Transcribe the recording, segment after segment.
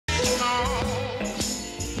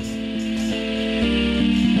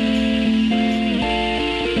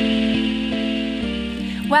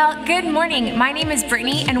Well, good morning. My name is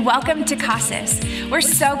Brittany, and welcome to Casas. We're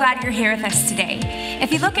so glad you're here with us today.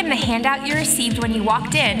 If you look in the handout you received when you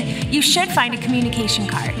walked in, you should find a communication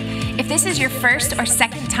card. If this is your first or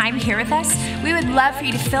second time here with us, we would love for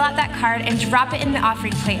you to fill out that card and drop it in the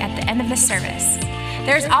offering plate at the end of the service.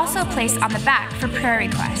 There's also a place on the back for prayer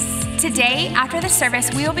requests. Today, after the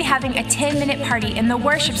service, we will be having a 10-minute party in the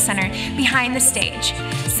worship center behind the stage.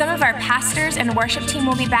 Some of our pastors and worship team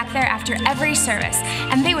will be back there after every service,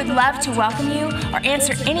 and they would love to welcome you or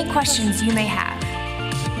answer any questions you may have.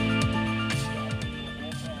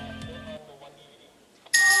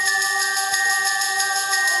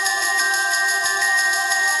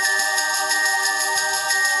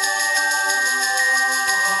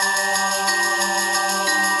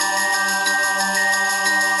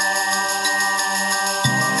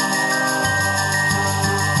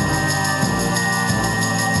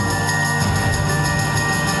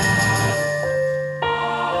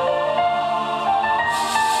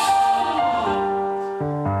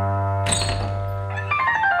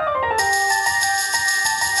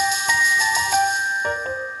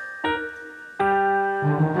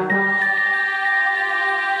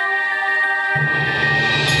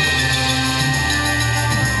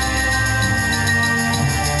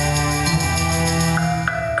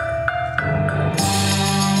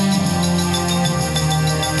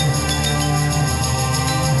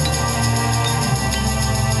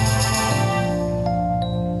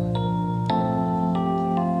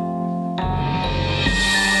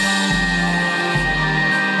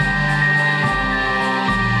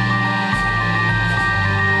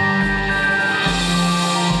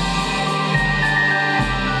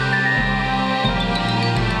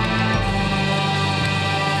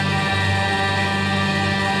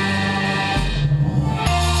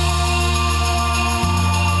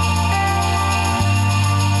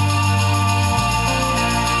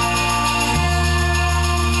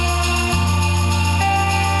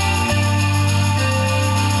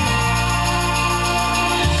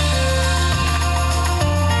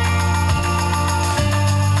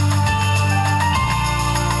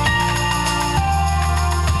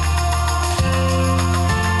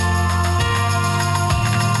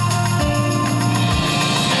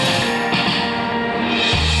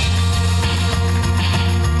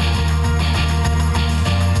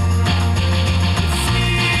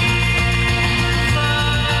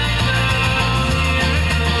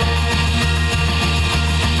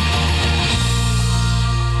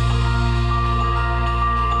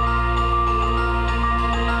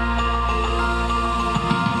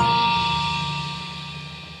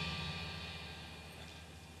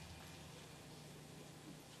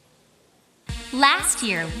 Last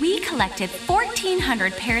year, we collected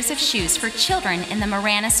 1,400 pairs of shoes for children in the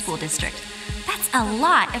Marana School District. That's a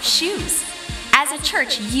lot of shoes. As a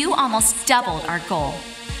church, you almost doubled our goal.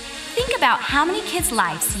 Think about how many kids'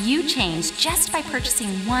 lives you changed just by purchasing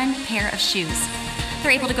one pair of shoes.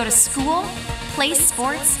 They're able to go to school, play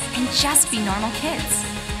sports, and just be normal kids.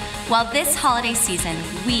 Well, this holiday season,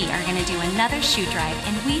 we are going to do another shoe drive,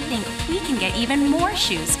 and we think we can get even more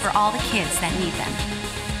shoes for all the kids that need them.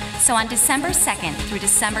 So on December 2nd through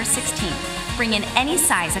December 16th, bring in any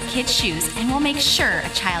size of kids' shoes and we'll make sure a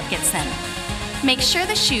child gets them. Make sure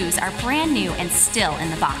the shoes are brand new and still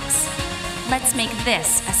in the box. Let's make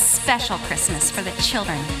this a special Christmas for the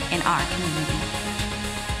children in our community.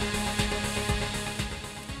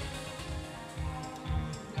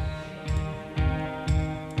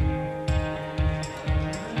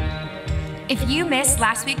 If you missed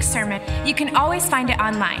last week's sermon, you can always find it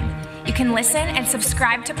online. You can listen and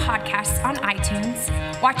subscribe to podcasts on iTunes,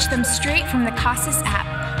 watch them straight from the Casas app,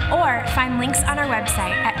 or find links on our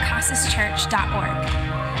website at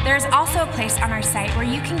casaschurch.org. There is also a place on our site where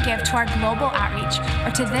you can give to our global outreach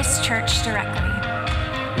or to this church directly.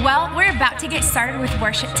 Well, we're about to get started with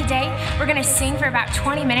worship today. We're going to sing for about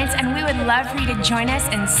 20 minutes, and we would love for you to join us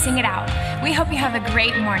and sing it out. We hope you have a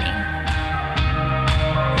great morning.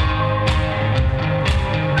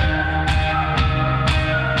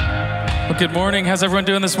 Well, good morning. How's everyone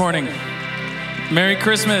doing this morning? Merry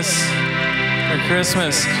Christmas. Merry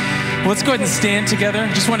Christmas. Well, let's go ahead and stand together.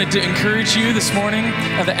 Just wanted to encourage you this morning.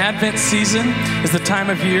 The Advent season is the time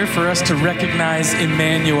of year for us to recognize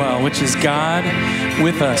Emmanuel, which is God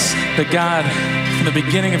with us. The God from the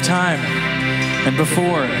beginning of time and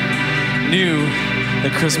before knew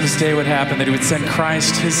that Christmas Day would happen, that he would send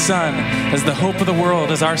Christ, his son, as the hope of the world,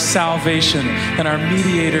 as our salvation and our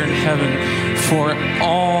mediator in heaven for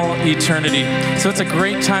all eternity. So it's a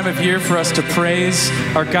great time of year for us to praise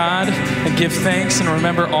our God and give thanks and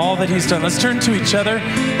remember all that he's done. Let's turn to each other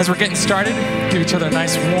as we're getting started. Give each other a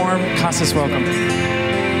nice, warm Casas welcome.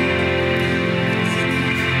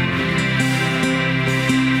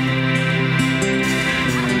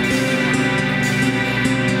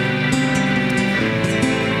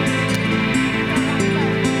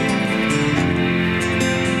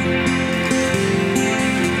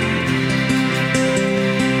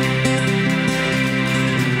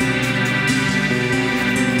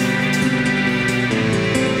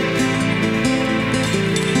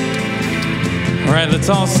 let's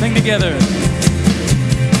all sing together.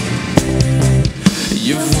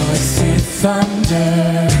 Your voice it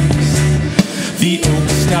thunders, the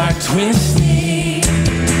oaks start twisting,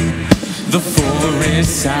 the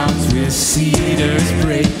forest sounds with cedars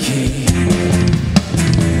breaking.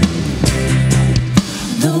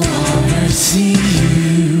 The waters see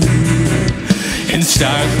you and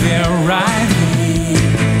start their rising.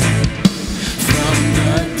 From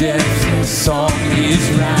the depths the song is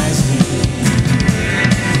rising.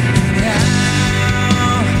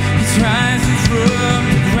 Now it's rising from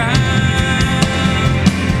the ground.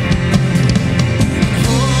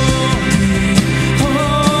 Holy,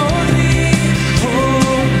 holy,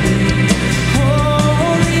 holy,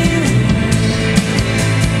 holy.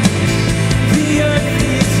 The earth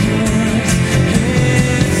is yours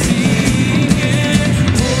and singing.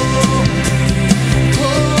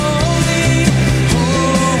 Holy,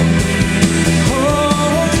 holy,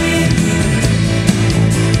 holy.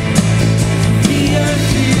 The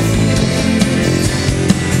earth is yours.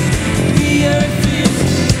 The earth is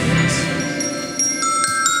yours.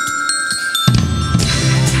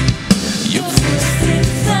 Your voice it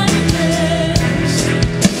thunders,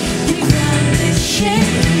 the ground is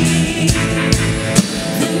shaking.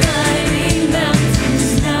 The mighty mountains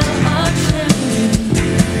now are trembling.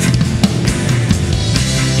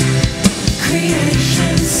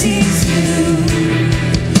 Creation sees you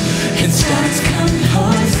and starts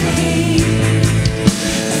composing.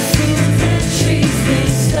 The trees they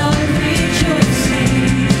start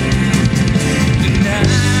rejoicing. Now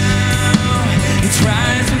it's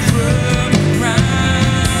rising from the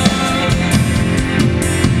ground.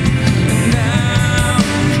 Now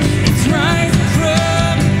it's rising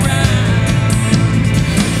from the ground.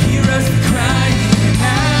 Hear us crying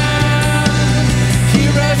out.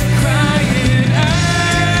 Hear us crying out.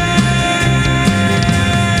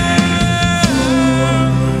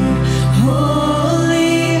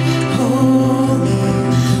 Holy, holy,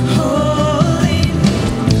 holy.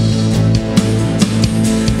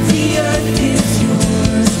 The earth is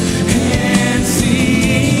yours and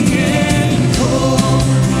singing.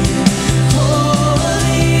 Holy,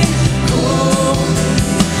 holy,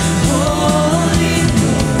 holy,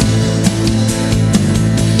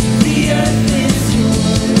 the earth is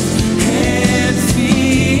yours and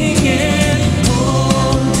singing. Holy,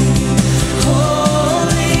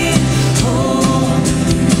 holy,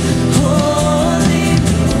 holy,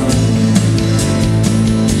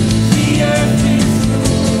 the earth is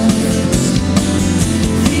yours.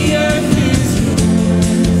 The earth is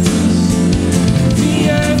yours. The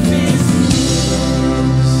earth is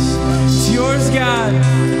yours. It's yours, God.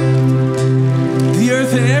 The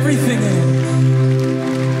earth and everything in it.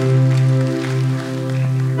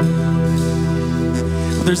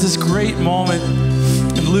 There's this great moment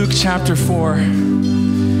in Luke chapter 4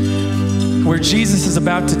 where Jesus is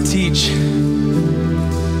about to teach.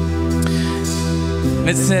 And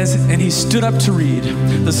it says, and he stood up to read.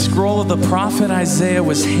 The scroll of the prophet Isaiah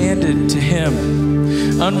was handed to him.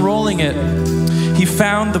 Unrolling it, he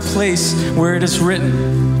found the place where it is written,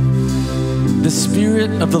 "The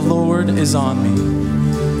Spirit of the Lord is on me,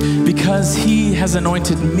 because he has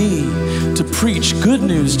anointed me to preach good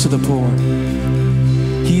news to the poor.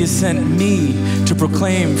 He has sent me to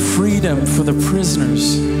proclaim freedom for the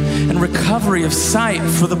prisoners and recovery of sight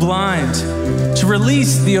for the blind, to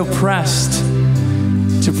release the oppressed,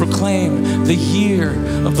 to proclaim the year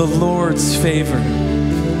of the Lord's favor."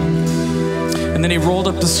 And then he rolled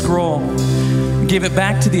up the scroll, gave it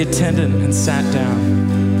back to the attendant, and sat down.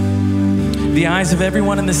 The eyes of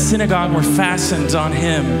everyone in the synagogue were fastened on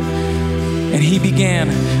him, and he began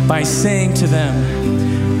by saying to them,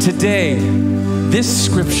 "Today, this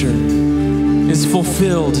scripture is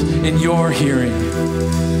fulfilled in your hearing."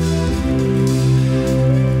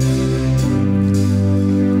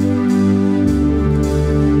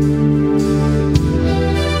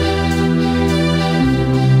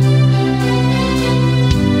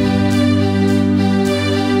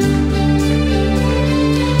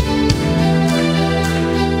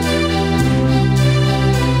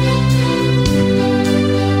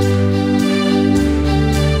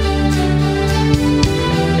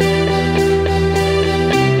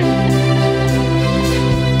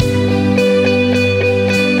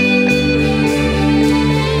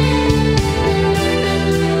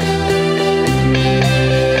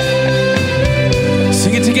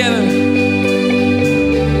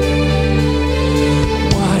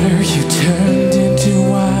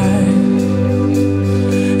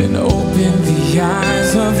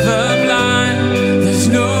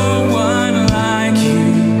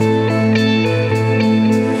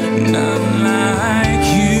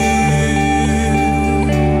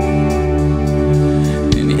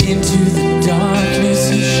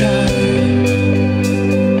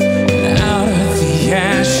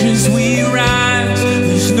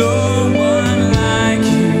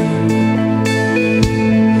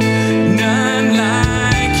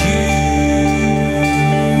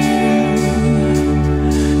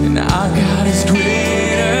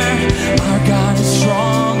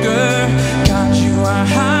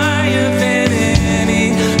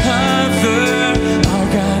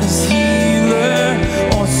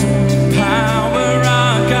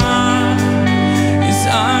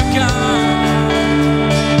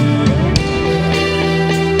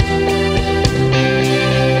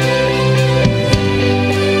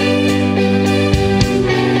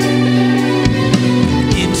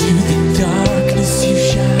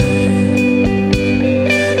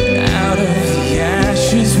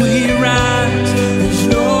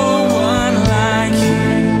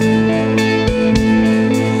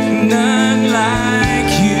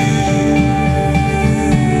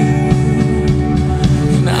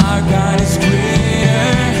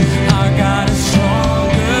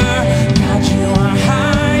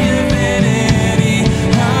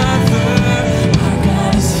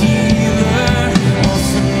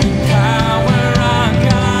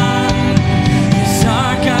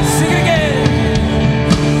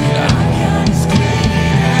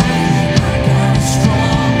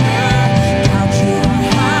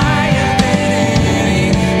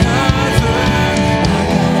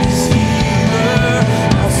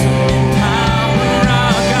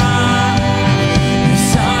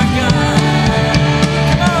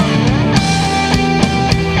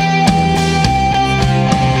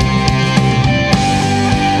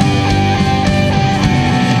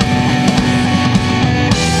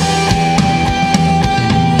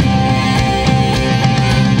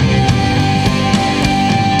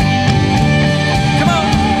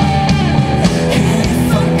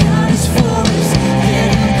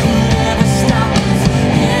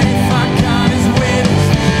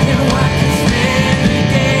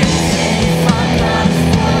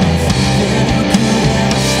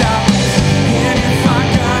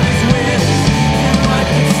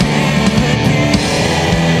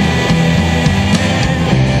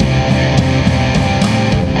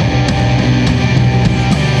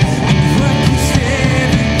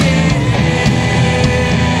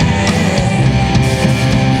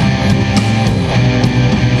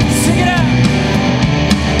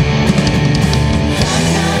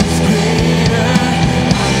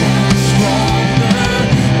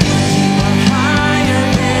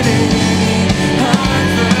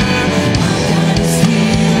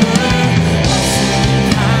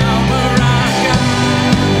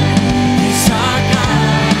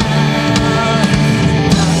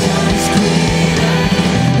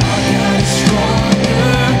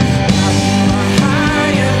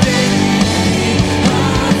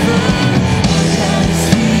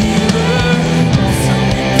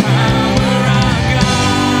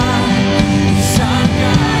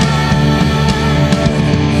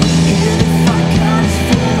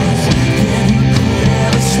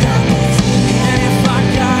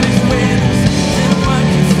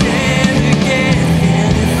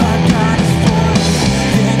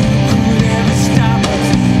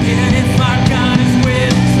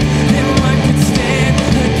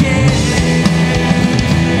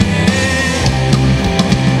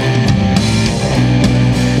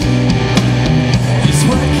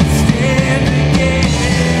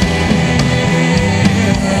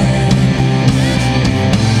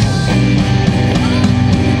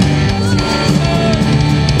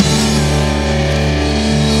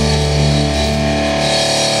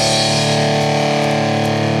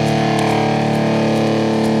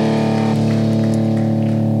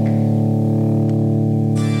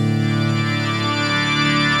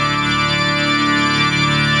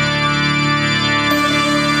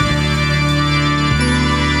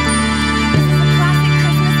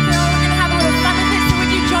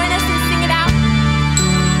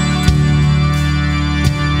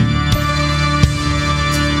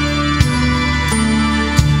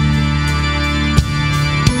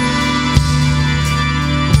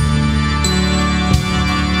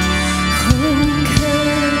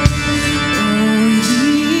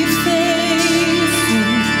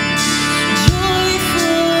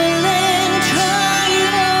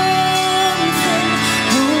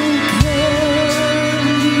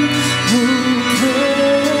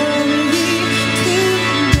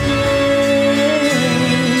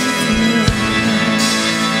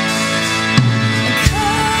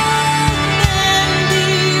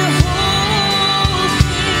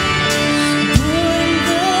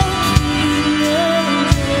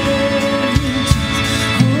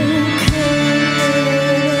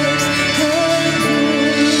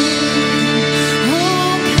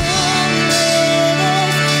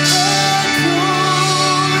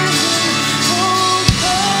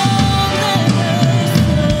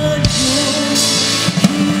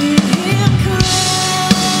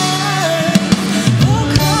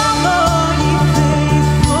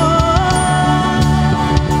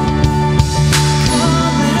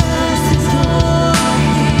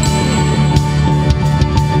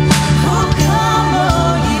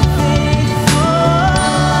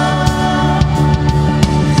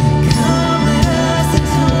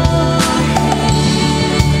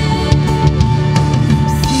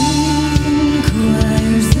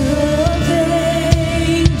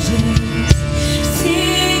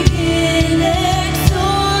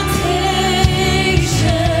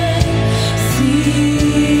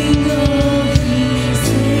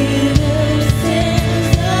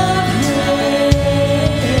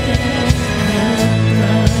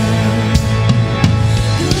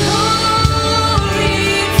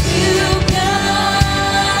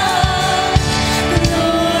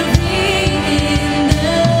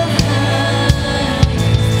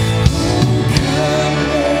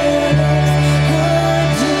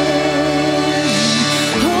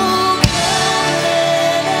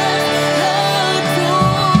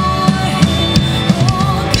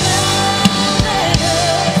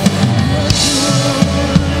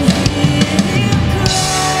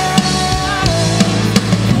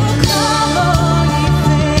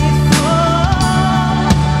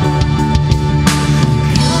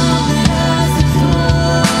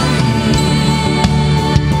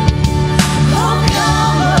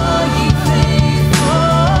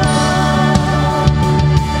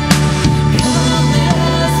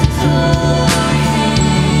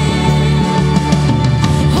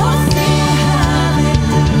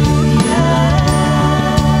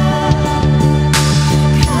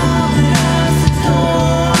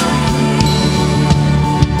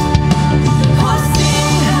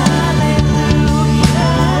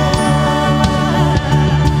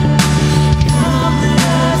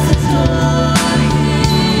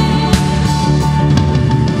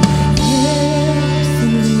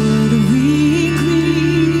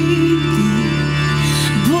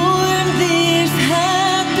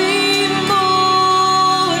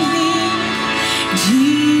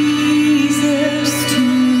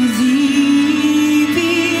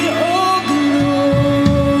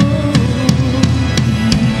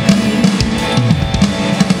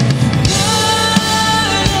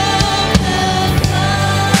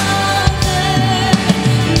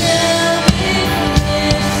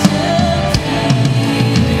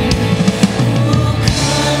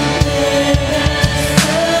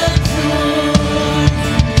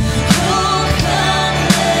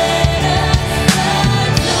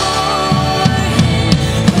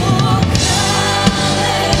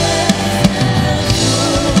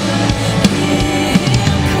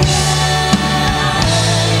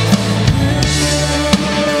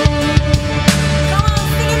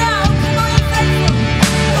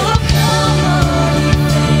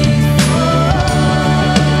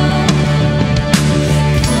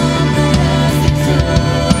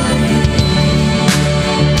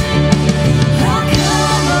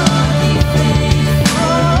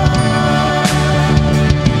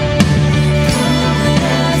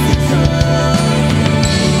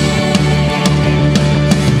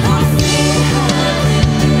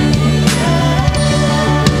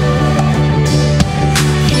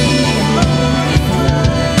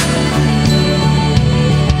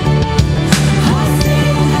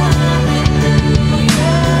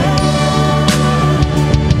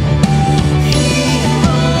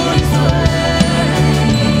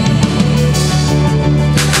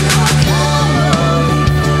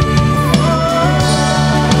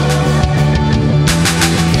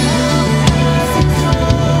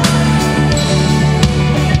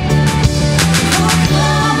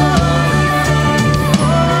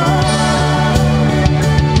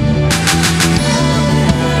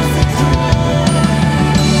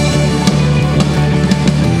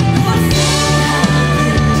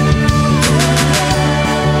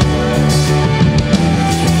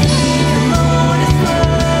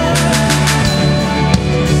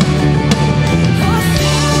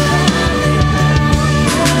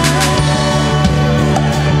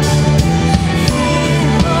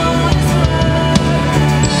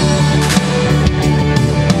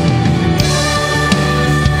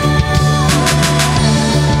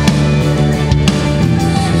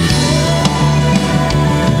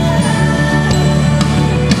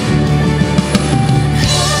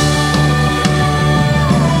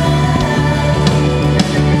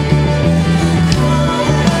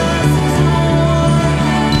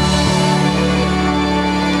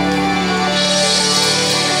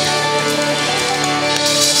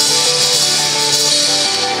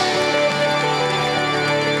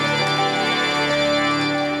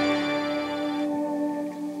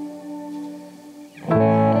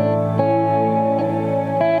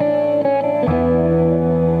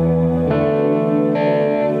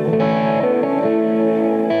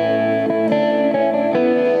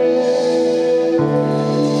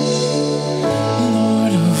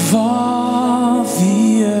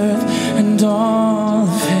 and all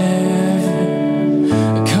of heaven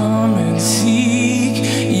come and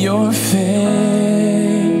seek your face.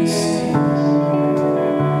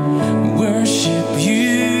 Worship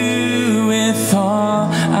you with all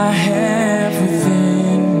I have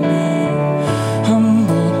within me,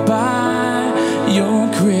 humbled by your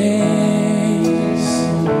grace.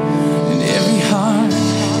 And every heart,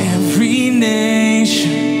 every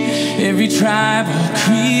nation, every tribe of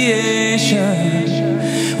creation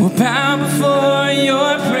will bow before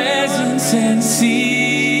your presence and see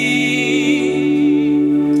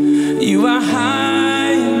you are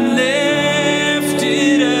high and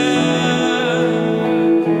lifted up.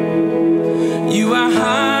 You are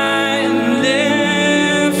high and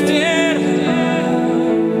lifted up.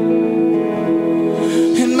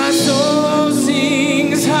 And my soul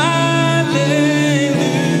sings hallelujah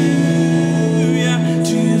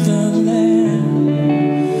to the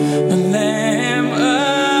Lamb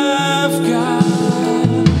of God.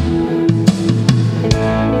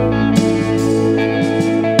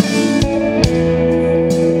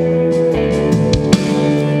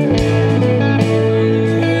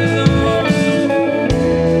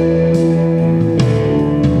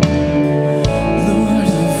 Lord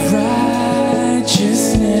of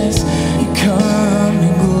righteousness, you come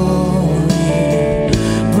in glory,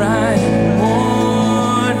 bright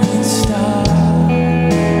morning star.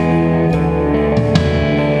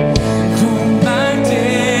 Through my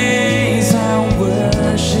days I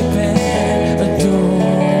worship and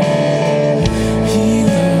adore,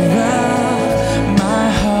 healer of my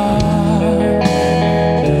heart.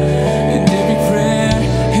 And every prayer,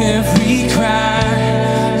 every cry,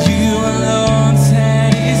 you alone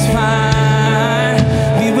satisfy.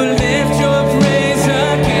 We will lift your praise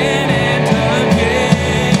again and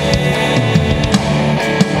again.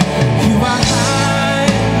 You are high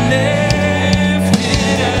and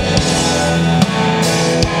lifted up.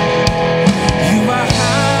 You are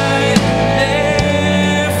high and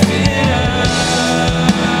lifted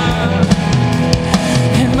up.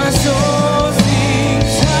 And my soul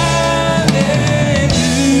sings hallelujah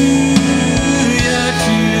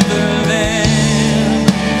to the Lamb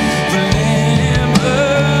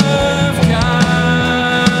of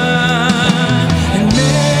God. And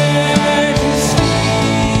majesty,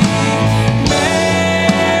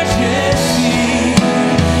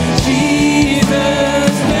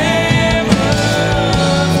 Jesus, Lamb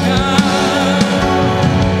of God.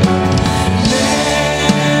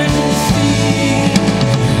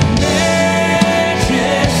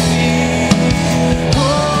 Majesty,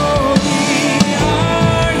 holy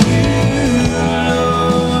are you,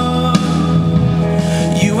 Lord.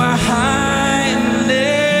 You are high and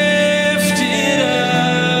lifted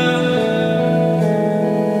up.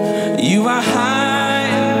 You are high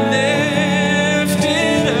and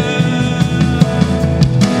lifted up.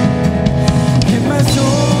 And my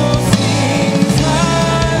soul sings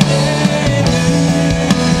hallelujah.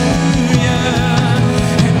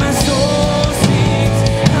 And my soul sings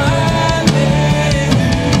hallelujah.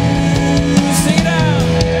 Sing it out.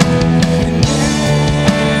 And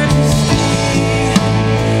majesty,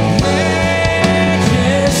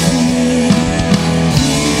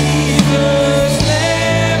 Jesus,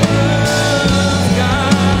 Lamb of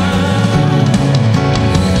God.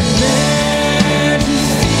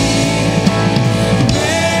 Majesty,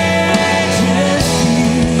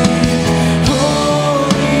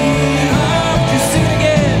 holy are. Just sing it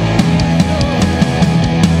again.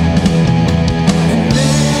 And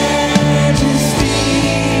majesty,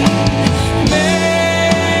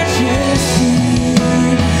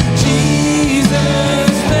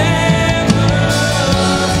 Jesus, Lamb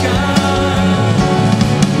of God.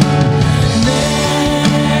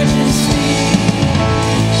 Majesty,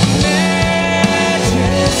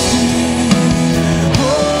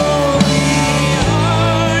 holy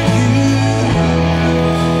are you.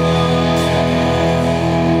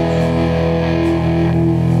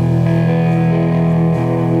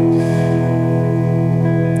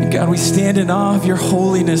 God, we stand in awe of your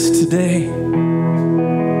holiness today.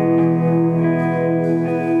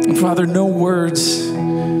 And Father, no words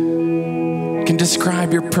can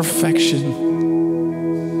describe your perfection,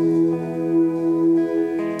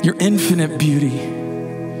 your infinite beauty,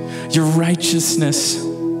 your righteousness.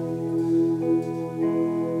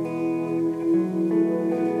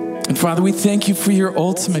 And Father, we thank you for your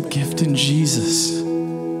ultimate gift in Jesus.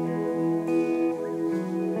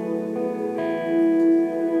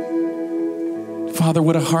 Father,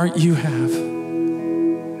 what a heart you have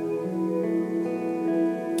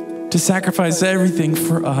to sacrifice everything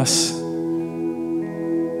for us.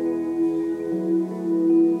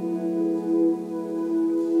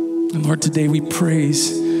 And Lord, today we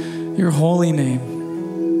praise your holy name.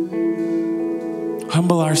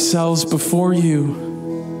 Humble ourselves before you,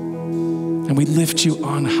 and we lift you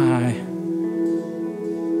on high.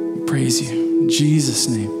 We praise you. In Jesus'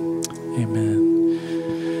 name,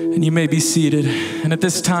 amen. And you may be seated. And at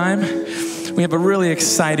this time, we have a really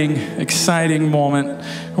exciting moment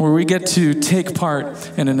where we get to take part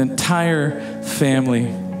in an entire family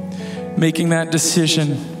making that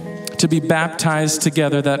decision to be baptized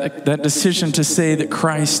together, that decision to say that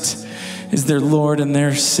Christ is their Lord and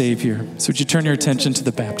their Savior. So would you turn your attention to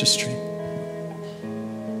the baptistry?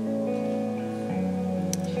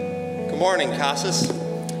 Good morning, Casas.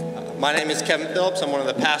 My name is Kevin Phillips. I'm one of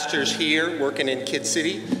the pastors here working in Kid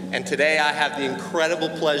City. And today I have the incredible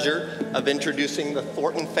pleasure of introducing the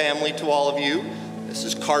Thornton family to all of you. This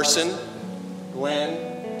is Carson,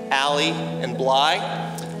 Glenn, Allie, and Bly.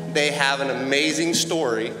 They have an amazing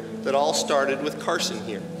story that all started with Carson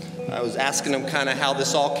here. I was asking him kind of how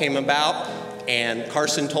this all came about, and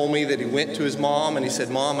Carson told me that he went to his mom and he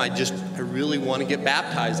said, "Mom, I really want to get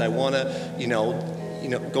baptized. I want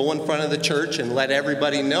to, go in front of the church and let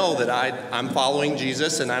everybody know that I'm following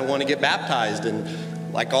Jesus and I want to get baptized."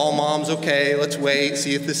 And like all moms, okay, let's wait,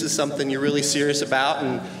 see if this is something you're really serious about.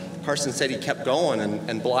 And Carson said he kept going,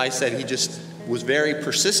 and Bly said he just was very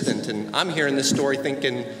persistent. And I'm hearing this story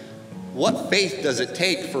thinking, what faith does it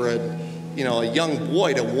take for a young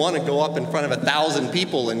boy to want to go up in front of 1,000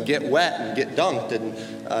 people and get wet and get dunked? And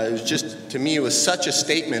it was just, to me, it was such a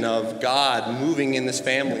statement of God moving in this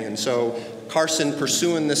family. And so Carson,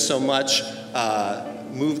 pursuing this so much,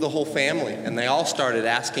 moved the whole family. And they all started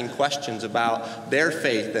asking questions about their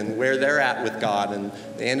faith and where they're at with God. And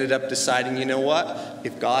they ended up deciding, you know what?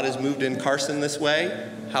 If God has moved in Carson this way,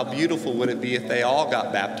 how beautiful would it be if they all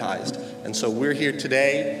got baptized? And so we're here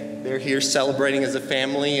today. They're here celebrating as a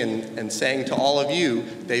family and saying to all of you,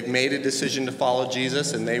 they've made a decision to follow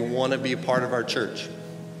Jesus and they want to be a part of our church.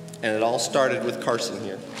 And it all started with Carson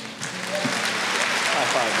here. High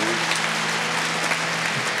five,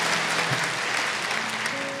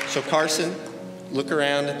 dude. So Carson, look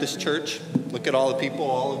around at this church. Look at all the people,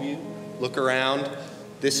 all of you. Look around.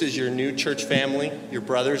 This is your new church family, your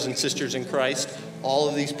brothers and sisters in Christ. All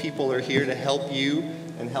of these people are here to help you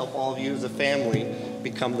and help all of you as a family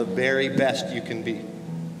become the very best you can be.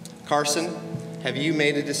 Carson, have you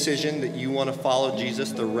made a decision that you want to follow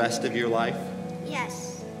Jesus the rest of your life?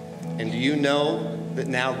 Yes. And do you know that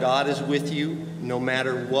now God is with you no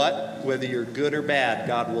matter what, whether you're good or bad?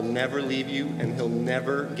 God will never leave you and he'll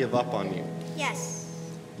never give up on you. Yes.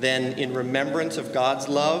 Then in remembrance of God's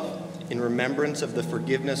love, in remembrance of the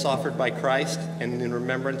forgiveness offered by Christ, and in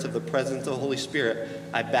remembrance of the presence of the Holy Spirit,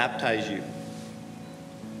 I baptize you.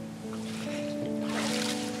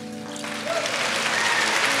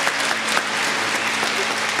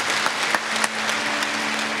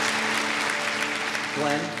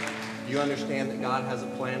 Glenn, do you understand that God has a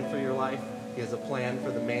plan for your life? He has a plan for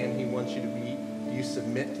the man he wants you to be. Do you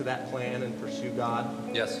submit to that plan and pursue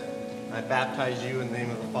God? Yes. I baptize you in the name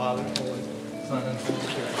of the Father, Holy Son, and Holy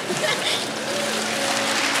Spirit.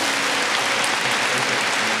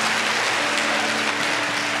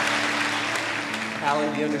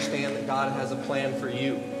 Allie, do you understand that God has a plan for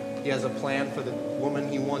you? He has a plan for the woman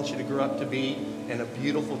he wants you to grow up to be, and a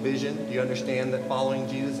beautiful vision. Do you understand that following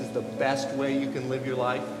Jesus is the best way you can live your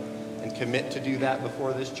life, and commit to do that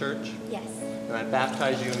before this church? Yes. And I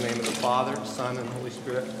baptize you in the name of the Father, Son, and Holy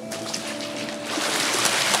Spirit.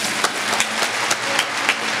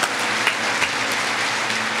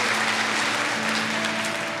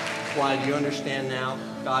 Why, do you understand now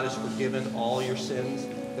God has forgiven all your sins,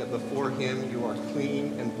 that before him you are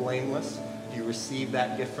clean and blameless? Do you receive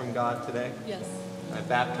that gift from God today? Yes. I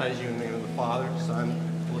baptize you in the name of the Father, Son,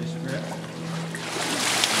 and Holy Spirit.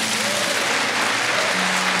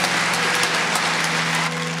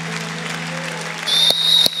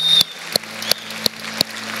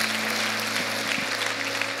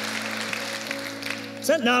 Is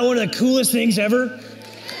that not one of the coolest things ever?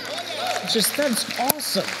 That's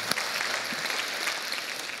awesome.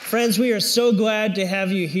 Friends, we are so glad to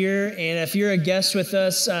have you here, and if you're a guest with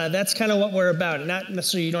us, that's kind of what we're about. Not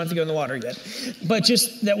necessarily you don't have to go in the water yet, but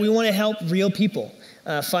just that we want to help real people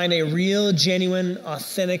find a real, genuine,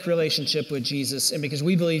 authentic relationship with Jesus, and because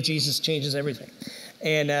we believe Jesus changes everything.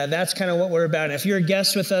 And that's kind of what we're about. And if you're a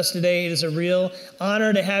guest with us today, it is a real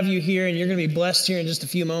honor to have you here, and you're going to be blessed here in just a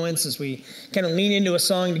few moments as we kind of lean into a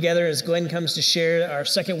song together as Glenn comes to share our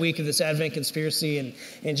second week of this Advent conspiracy,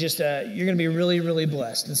 and just you're going to be really, really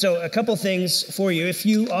blessed. And so a couple things for you. If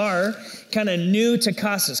you are kind of new to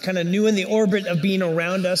Casas, kind of new in the orbit of being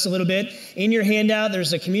around us a little bit, in your handout,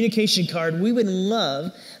 there's a communication card. We would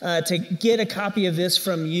love to get a copy of this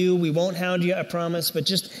from you. We won't hound you, I promise, but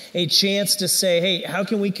just a chance to say, hey, how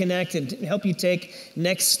can we connect and help you take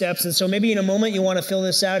next steps? And so maybe in a moment you want to fill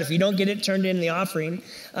this out. If you don't get it turned in the offering,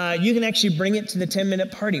 you can actually bring it to the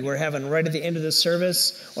 10-minute party we're having right at the end of the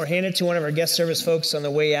service, or hand it to one of our guest service folks on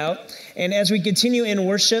the way out. And as we continue in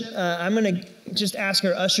worship, I'm going to just ask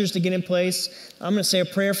our ushers to get in place. I'm going to say a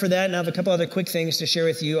prayer for that, and I have a couple other quick things to share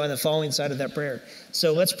with you on the following side of that prayer.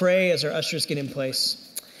 So let's pray as our ushers get in place.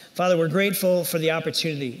 Father, we're grateful for the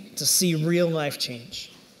opportunity to see real life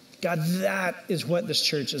change. God, that is what this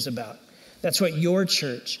church is about. That's what your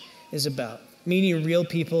church is about, meeting real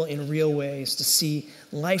people in real ways to see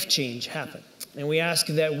life change happen. And we ask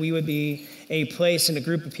that we would be a place and a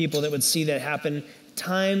group of people that would see that happen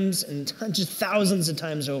times and just thousands of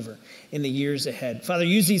times over in the years ahead. Father,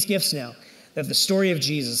 use these gifts now, that the story of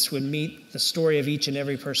Jesus would meet the story of each and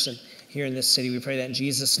every person here in this city. We pray that in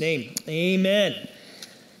Jesus' name. Amen.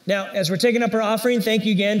 Now, as we're taking up our offering, thank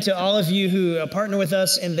you again to all of you who partner with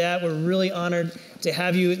us in that. We're really honored to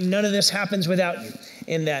have you. None of this happens without you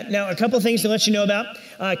in that. Now, a couple things to let you know about.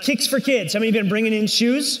 Kicks for Kids. How many of you have been bringing in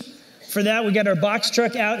shoes? For that, we got our box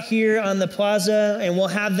truck out here on the plaza, and we'll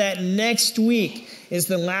have that next week. Is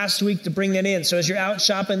the last week to bring that in. So as you're out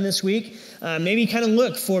shopping this week, maybe kind of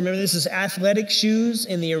look for, remember this is athletic shoes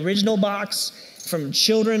in the original box, from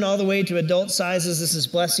children all the way to adult sizes. This is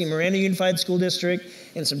blessing Miranda Unified School District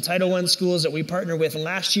and some Title I schools that we partnered with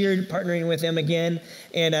last year, partnering with them again.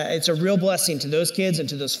 And it's a real blessing to those kids and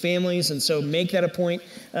to those families. And so make that a point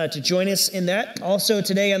to join us in that. Also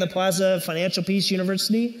today on the Plaza, Financial Peace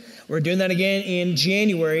University. We're doing that again in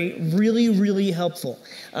January. Really, really helpful.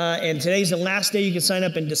 And today's the last day you can sign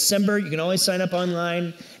up in December. You can always sign up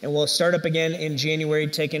online, and we'll start up again in January,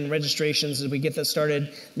 taking registrations as we get that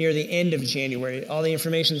started near the end of January. All the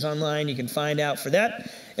information's online. You can find out for that,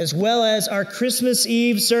 as well as our Christmas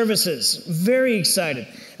Eve services. Very excited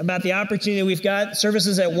about the opportunity. We've got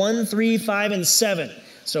services at 1, 3, 5, and 7.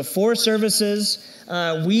 So 4 services.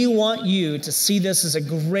 We want you to see this as a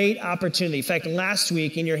great opportunity. In fact, last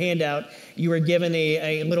week in your handout, you were given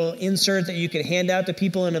a little insert that you could hand out to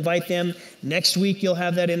people and invite them. Next week, you'll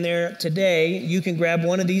have that in there. Today, you can grab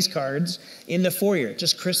one of these cards in the foyer,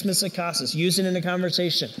 just Christmas at Casas. Use it in a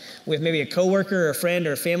conversation with maybe a coworker or a friend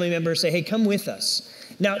or a family member. Say, hey, come with us.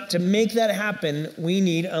 Now, to make that happen, we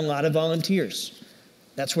need a lot of volunteers.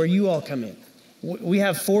 That's where you all come in. We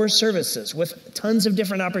have 4 services with tons of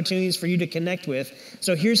different opportunities for you to connect with.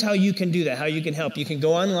 So here's how you can do that, how you can help. You can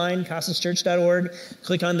go online, casaschurch.org,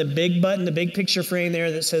 click on the big button, the big picture frame there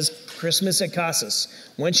that says Christmas at Casas.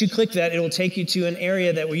 Once you click that, it will take you to an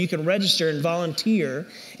area where you can register and volunteer.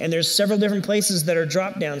 And there's several different places that are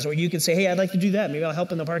drop downs where you can say, hey, I'd like to do that. Maybe I'll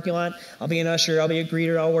help in the parking lot. I'll be an usher. I'll be a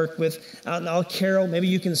greeter. I'll work with, I'll carol. Maybe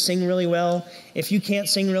you can sing really well. If you can't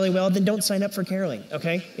sing really well, then don't sign up for caroling,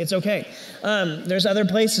 okay? It's okay. There's other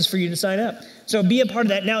places for you to sign up. So be a part of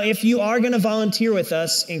that. Now, if you are going to volunteer with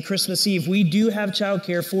us in Christmas Eve, we do have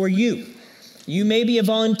childcare for you. You may be a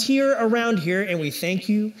volunteer around here, and we thank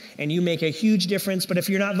you, and you make a huge difference. But if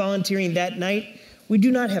you're not volunteering that night, we do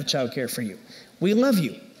not have childcare for you. We love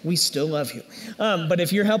you. We still love you. But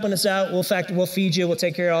if you're helping us out, we'll feed you. We'll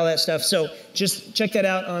take care of all that stuff. So just check that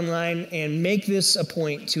out online and make this a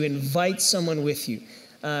point to invite someone with you.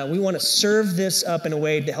 We want to serve this up in a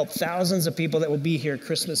way to help thousands of people that will be here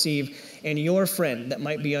Christmas Eve and your friend that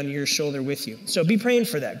might be on your shoulder with you. So be praying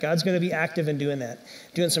for that. God's going to be active in doing that,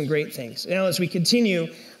 doing some great things. Now, as we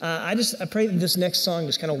continue, I pray that this next song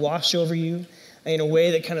just kind of wash over you in a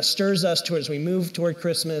way that kind of stirs us towards we move toward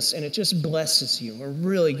Christmas, and it just blesses you. We're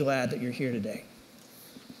really glad that you're here today.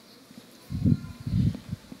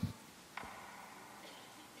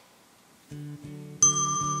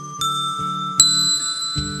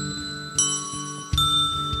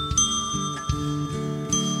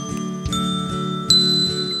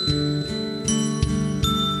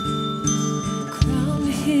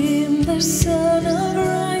 The Son of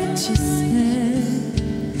Righteousness,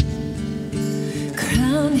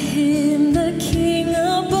 crown him the King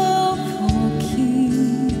above all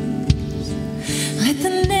kings. Let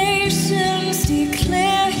the nations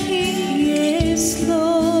declare he is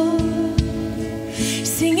Lord.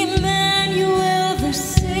 Sing Emmanuel, the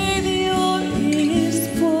Savior is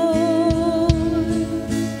born.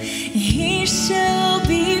 He shall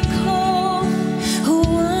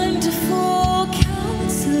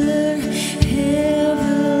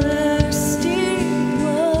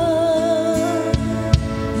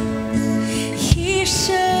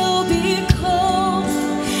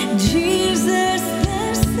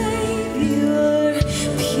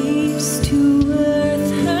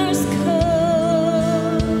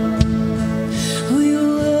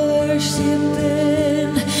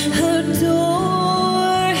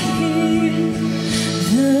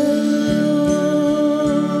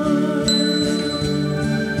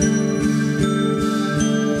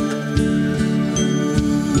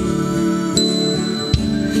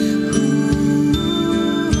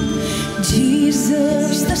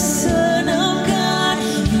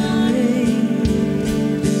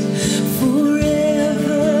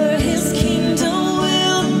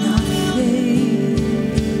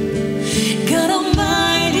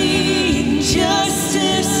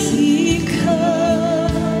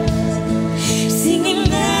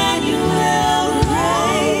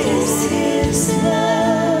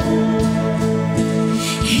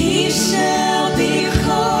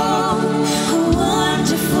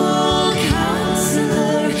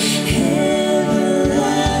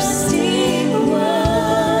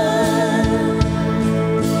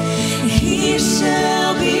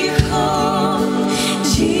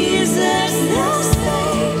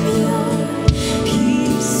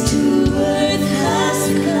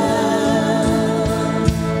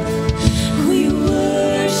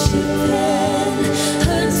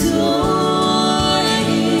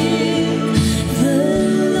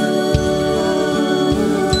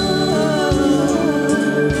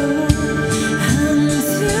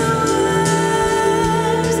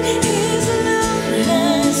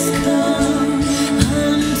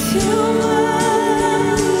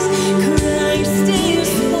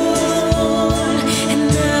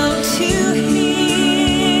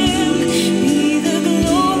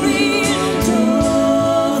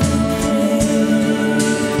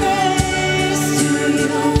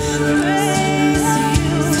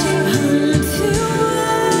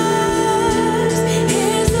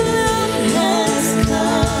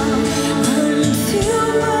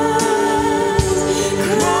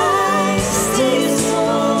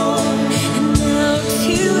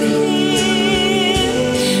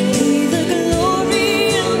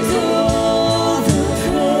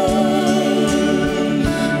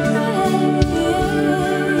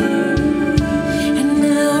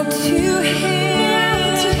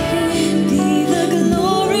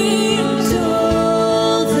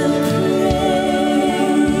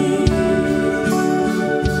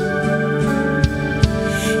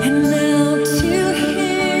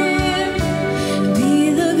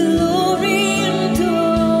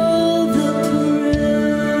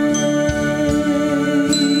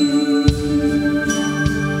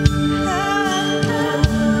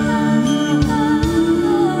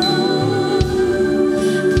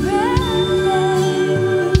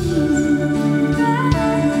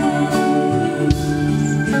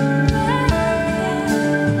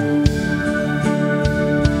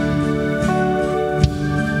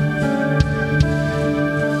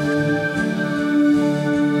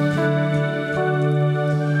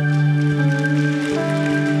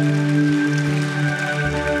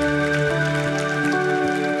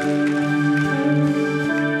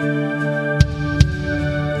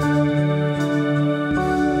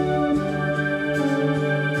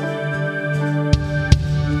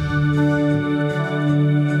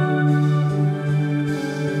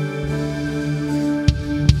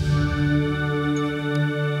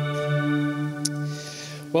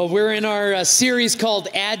Well, we're in our series called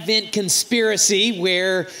Advent Conspiracy,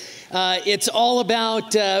 where it's all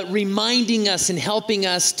about reminding us and helping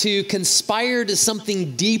us to conspire to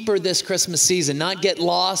something deeper this Christmas season, not get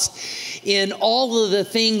lost in all of the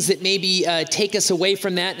things that maybe take us away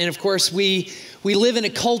from that. And of course, we live in a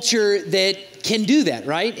culture that can do that,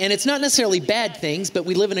 right? And it's not necessarily bad things, but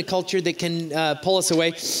we live in a culture that can pull us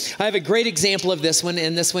away. I have a great example of this one,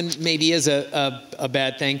 and this one maybe is a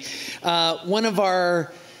bad thing. One of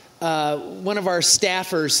our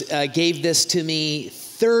staffers gave this to me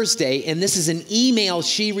Thursday, and this is an email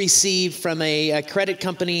she received from a credit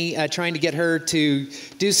company trying to get her to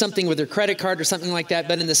do something with her credit card or something like that.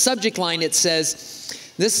 But in the subject line, it says,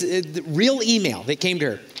 this real email that came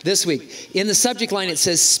to her this week. In the subject line, it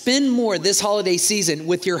says, spend more this holiday season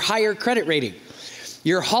with your higher credit rating.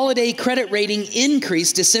 Your holiday credit rating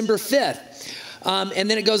increased December 5th. And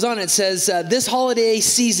then it goes on, it says, this holiday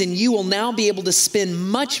season, you will now be able to spend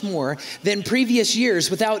much more than previous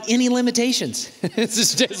years without any limitations.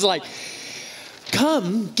 It's just like,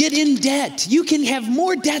 come get in debt. You can have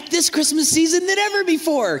more debt this Christmas season than ever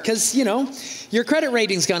before because, your credit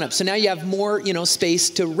rating's gone up. So now you have more, space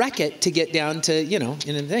to wreck it to get down to, in a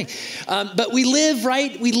thing. But we live,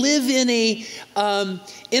 right? We live in a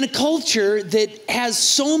culture that has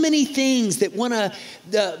so many things that want to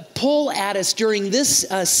pull at us during this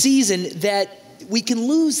season that we can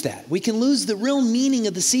lose that. We can lose the real meaning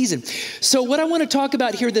of the season. So what I want to talk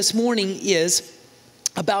about here this morning is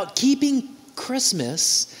about keeping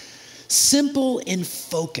Christmas simple and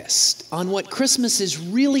focused on what Christmas is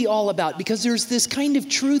really all about, because there's this kind of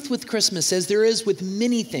truth with Christmas, as there is with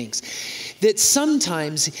many things, that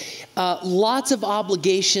sometimes lots of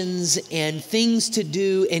obligations and things to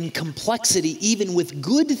do and complexity, even with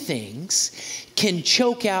good things, can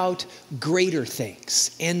choke out greater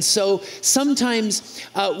things. And so sometimes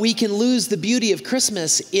we can lose the beauty of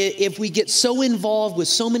Christmas if we get so involved with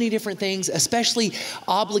so many different things, especially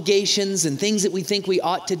obligations and things that we think we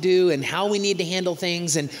ought to do and how we need to handle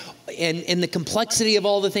things and the complexity of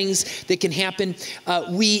all the things that can happen.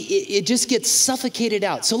 It just gets suffocated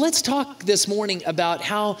out. So let's talk this morning about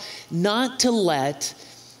how not to let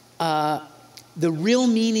the real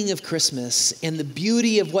meaning of Christmas and the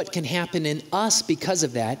beauty of what can happen in us because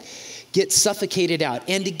of that get suffocated out.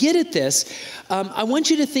 And to get at this, I want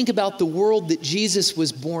you to think about the world that Jesus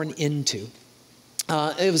was born into.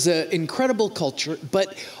 It was an incredible culture,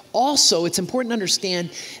 but also it's important to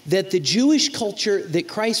understand that the Jewish culture that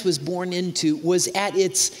Christ was born into was at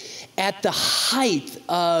the height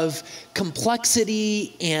of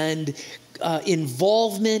complexity and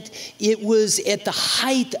involvement. It was at the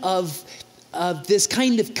height of this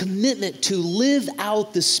kind of commitment to live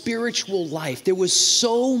out the spiritual life. There was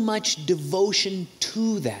so much devotion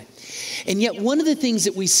to that. And yet one of the things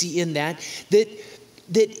that we see in that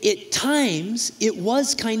at times it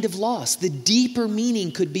was kind of lost. The deeper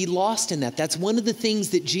meaning could be lost in that. That's one of the things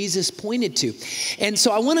that Jesus pointed to. And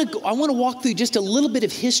so I want to walk through just a little bit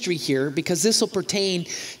of history here, because this will pertain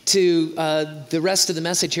to the rest of the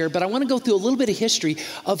message here. But I want to go through a little bit of history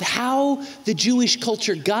of how the Jewish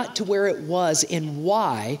culture got to where it was and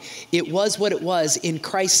why it was what it was in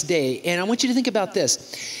Christ's day. And I want you to think about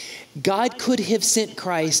this. God could have sent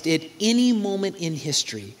Christ at any moment in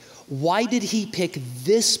history. Why did he pick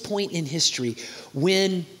this point in history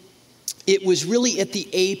when it was really at the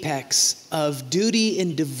apex of duty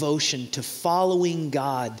and devotion to following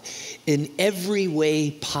God in every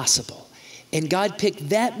way possible? And God picked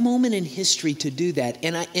that moment in history to do that.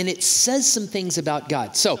 And it says some things about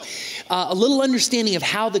God. So a little understanding of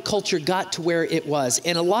how the culture got to where it was.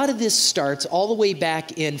 And a lot of this starts all the way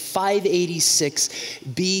back in 586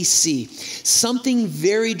 BC. Something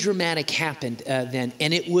very dramatic happened then.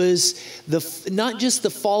 And it was not just the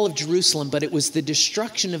fall of Jerusalem, but it was the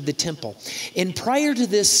destruction of the temple. And prior to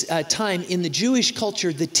this time in the Jewish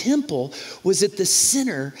culture, the temple was at the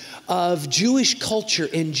center of Jewish culture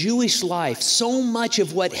and Jewish life. So much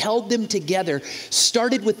of what held them together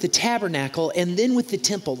started with the tabernacle and then with the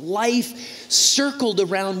temple. Life circled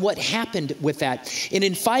around what happened with that. And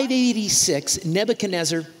in 586,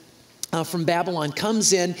 Nebuchadnezzar from Babylon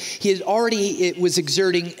comes in. It was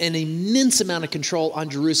exerting an immense amount of control on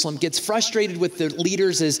Jerusalem, gets frustrated with the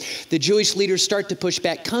leaders as the Jewish leaders start to push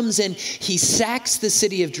back, comes in, he sacks the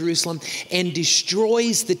city of Jerusalem and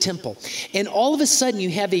destroys the temple. And all of a sudden you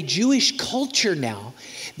have a Jewish culture now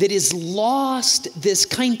that has lost this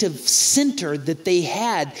kind of center that they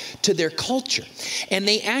had to their culture. And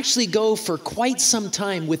they actually go for quite some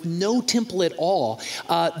time with no temple at all.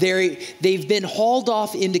 They've been hauled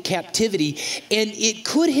off into captivity. And it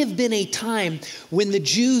could have been a time when the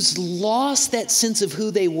Jews lost that sense of who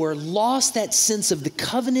they were, lost that sense of the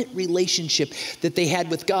covenant relationship that they had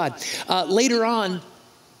with God. Later on,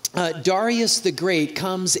 Darius the Great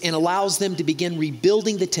comes and allows them to begin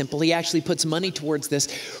rebuilding the temple. He actually puts money towards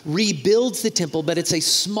this, rebuilds the temple, but it's a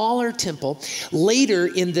smaller temple. Later,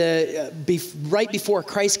 right before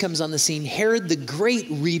Christ comes on the scene, Herod the Great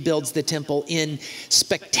rebuilds the temple in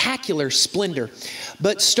spectacular splendor.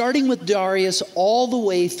 But starting with Darius all the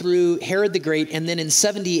way through Herod the Great, and then in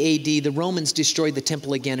 70 AD, the Romans destroyed the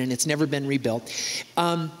temple again, and it's never been rebuilt.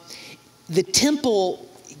 The temple,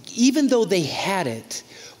 even though they had it,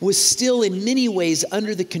 was still in many ways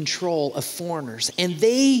under the control of foreigners. And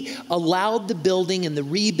they allowed the building and the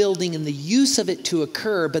rebuilding and the use of it to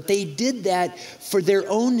occur, but they did that for their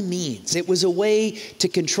own means. It was a way to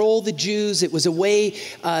control the Jews. It was a way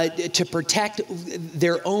to protect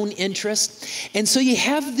their own interests. And so you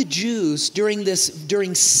have the Jews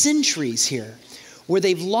during centuries here, where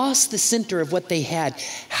they've lost the center of what they had.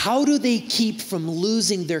 How do they keep from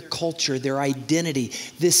losing their culture, their identity,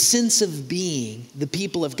 this sense of being the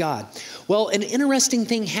people of God? Well, an interesting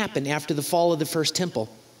thing happened after the fall of the first temple.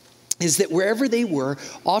 is that wherever they were,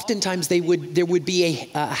 oftentimes there would be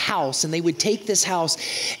a house, and they would take this house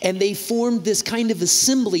and they formed this kind of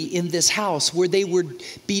assembly in this house where they would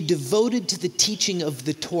be devoted to the teaching of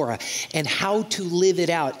the Torah and how to live it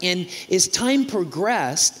out. And as time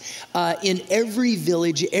progressed, in every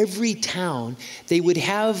village, every town, they would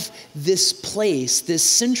have this place, this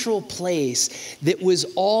central place that was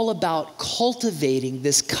all about cultivating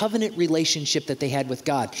this covenant relationship that they had with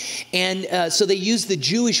God. And so they used the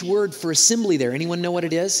Jewish word for assembly there. Anyone know what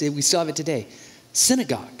it is? We still have it today.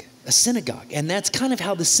 Synagogue. A synagogue. And that's kind of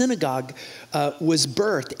how the synagogue was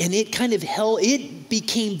birthed. And it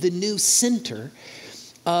became the new center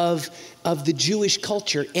of the Jewish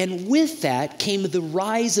culture. And with that came the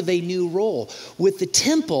rise of a new role. With the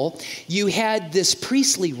temple, you had this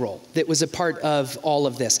priestly role that was a part of all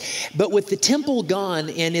of this. But with the temple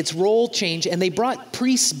gone and its role changed, and they brought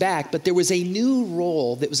priests back, but there was a new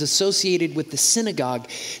role that was associated with the synagogue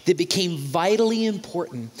that became vitally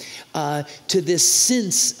important to this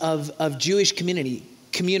sense of Jewish community.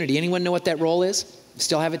 Anyone know what that role is?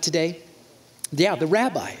 Still have it today? Yeah, the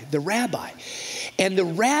rabbi. And the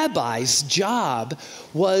rabbi's job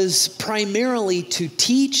was primarily to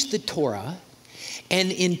teach the Torah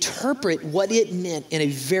and interpret what it meant in a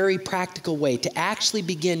very practical way, to actually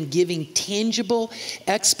begin giving tangible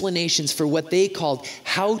explanations for what they called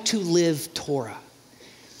how to live Torah.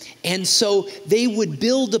 And so they would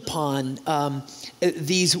build upon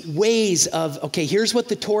these ways of, okay, here's what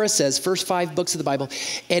the Torah says, first 5 books of the Bible,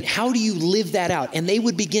 and how do you live that out? And they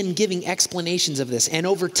would begin giving explanations of this. And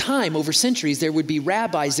over time, over centuries, there would be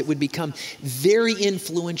rabbis that would become very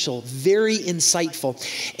influential, very insightful.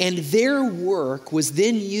 And their work was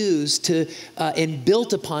then used to and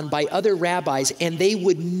built upon by other rabbis, and they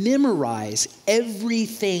would memorize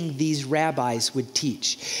everything these rabbis would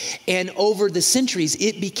teach. And over the centuries,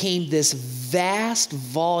 it became this vast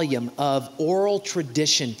volume of oral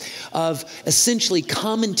tradition, of essentially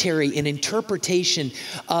commentary and interpretation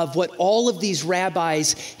of what all of these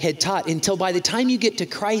rabbis had taught, until by the time you get to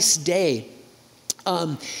Christ's day,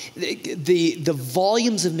 the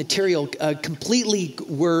volumes of material completely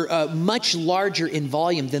were much larger in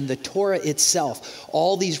volume than the Torah itself.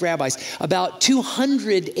 All these rabbis, about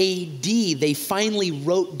 200 AD, they finally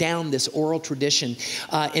wrote down this oral tradition,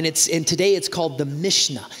 and today it's called the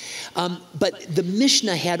Mishnah. But the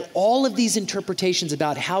Mishnah had all of these interpretations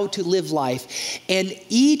about how to live life, and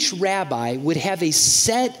each rabbi would have a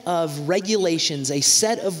set of regulations, a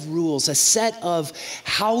set of rules, a set of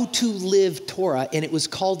how to live Torah, and it was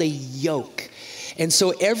called a yoke. And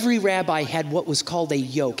so every rabbi had what was called a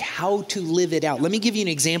yoke, how to live it out. Let me give you an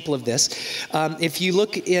example of this. If you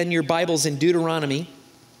look in your Bibles in Deuteronomy,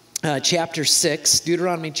 chapter 6,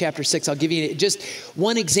 I'll give you just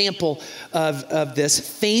one example of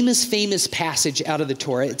this famous passage out of the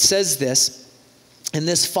Torah. It says this, and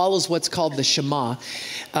this follows what's called the Shema.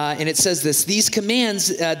 And it says this: these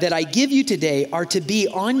commands that I give you today are to be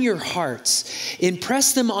on your hearts.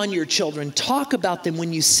 Impress them on your children. Talk about them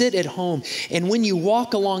when you sit at home and when you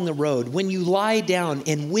walk along the road, when you lie down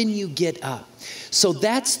and when you get up. So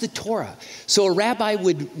that's the Torah. So a rabbi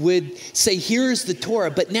would say, here's the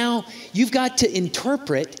Torah, but now you've got to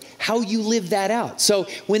interpret how you live that out. So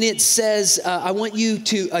when it says, I want you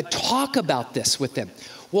to talk about this with them.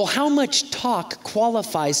 Well, how much talk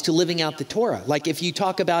qualifies to living out the Torah? Like if you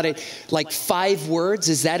talk about it like 5 words,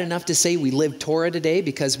 is that enough to say we live Torah today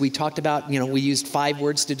because we talked about, we used 5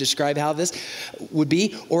 words to describe how this would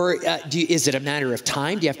be? Or is it a matter of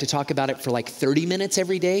time? Do you have to talk about it for like 30 minutes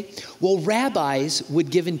every day? Well, rabbis would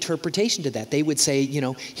give interpretation to that. They would say,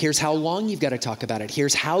 here's how long you've got to talk about it.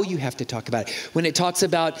 Here's how you have to talk about it. When it talks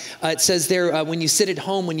about, it says there, when you sit at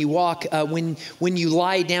home, when you walk, when you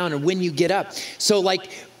lie down, or when you get up. So like,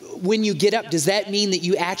 when you get up, does that mean that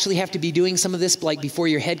you actually have to be doing some of this like before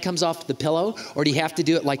your head comes off the pillow? Or do you have to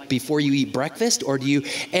do it like before you eat breakfast? Or do you,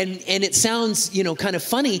 and it sounds, kind of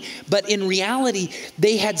funny, but in reality,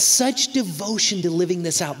 they had such devotion to living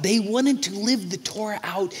this out. They wanted to live the Torah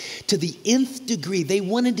out to the nth degree. They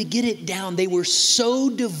wanted to get it down. They were so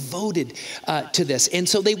devoted to this. And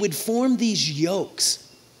so they would form these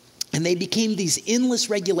yokes. And they became these endless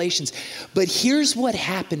regulations. But here's what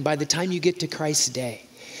happened by the time you get to Christ's day.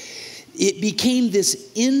 It became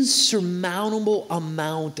this insurmountable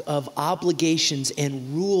amount of obligations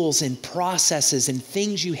and rules and processes and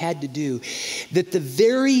things you had to do, that the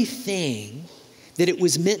very thing that it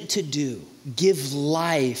was meant to do, give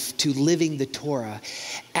life to living the Torah,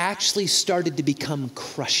 actually started to become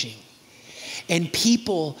crushing. And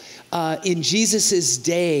people in Jesus's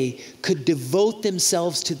day could devote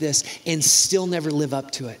themselves to this and still never live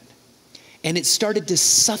up to it. And it started to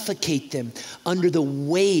suffocate them under the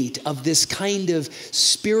weight of this kind of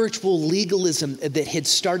spiritual legalism that had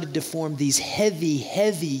started to form these heavy,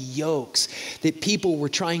 heavy yokes that people were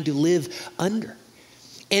trying to live under.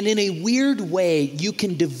 And in a weird way, you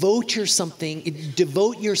can devote yourself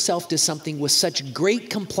to something with such great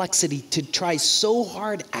complexity to try so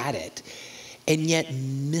hard at it and yet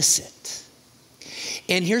miss it.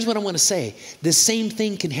 And here's what I want to say. The same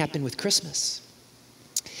thing can happen with Christmas.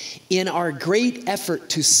 In our great effort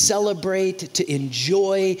to celebrate, to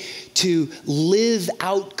enjoy, to live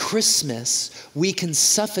out Christmas, we can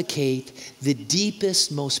suffocate the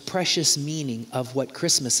deepest, most precious meaning of what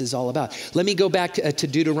Christmas is all about. Let me go back to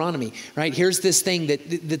Deuteronomy, right? Here's this thing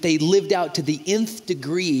that they lived out to the nth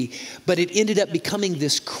degree, but it ended up becoming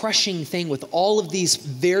this crushing thing with all of these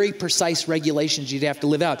very precise regulations you'd have to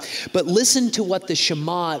live out. But listen to what the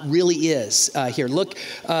Shema really is here. Look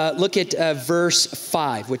at verse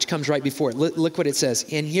 5, which comes right before it. Look what it says.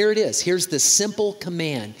 And here it is. Here's the simple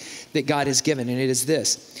command that God has given, and it is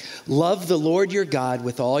this: love the Lord your God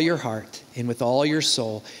with all your heart and with all your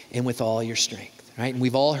soul and with all your strength. Right? And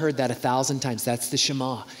we've all heard that 1,000 times. That's the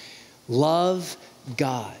Shema. Love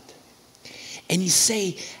God. And you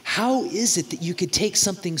say, how is it that you could take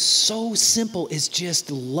something so simple as just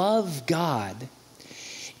love God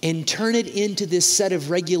and turn it into this set of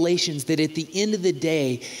regulations that at the end of the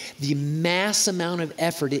day, the mass amount of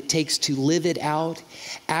effort it takes to live it out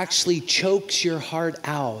actually chokes your heart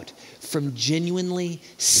out from genuinely,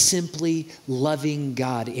 simply loving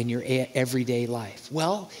God in your everyday life?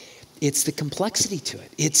 Well, it's the complexity to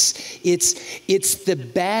it. It's the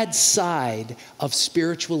bad side of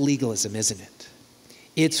spiritual legalism, isn't it?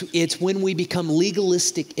 It's when we become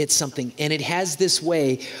legalistic at something, and it has this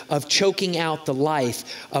way of choking out the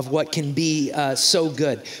life of what can be so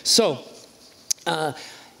good. So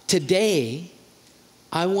today,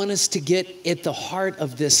 I want us to get at the heart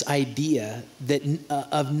of this idea that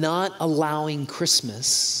of not allowing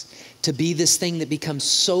Christmas to be this thing that becomes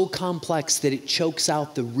so complex that it chokes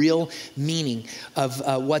out the real meaning of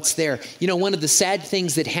what's there. You know, one of the sad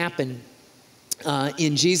things that happened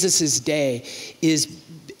in Jesus's day is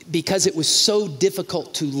because it was so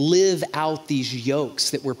difficult to live out these yokes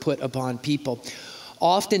that were put upon people.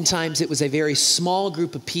 Oftentimes it was a very small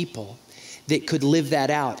group of people that could live that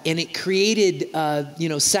out. And it created,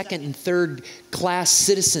 second and third class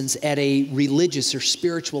citizens at a religious or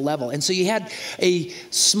spiritual level. And so you had a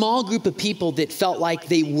small group of people that felt like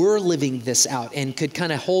they were living this out and could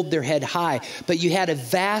kind of hold their head high. But you had a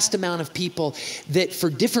vast amount of people that for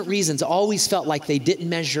different reasons always felt like they didn't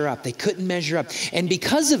measure up. They couldn't measure up. And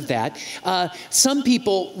because of that, some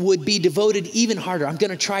people would be devoted even harder. I'm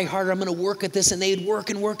going to try harder. I'm going to work at this. And they'd work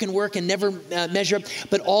and work and work and never measure up,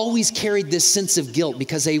 but always carried this sense of guilt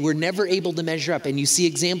because they were never able to measure up. And you see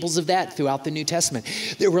examples of that throughout the New Testament.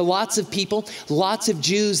 There were lots of people, lots of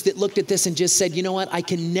Jews that looked at this and just said, you know what, I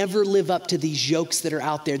can never live up to these yokes that are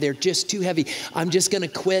out there. They're just too heavy. I'm just going to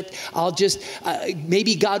quit. I'll just,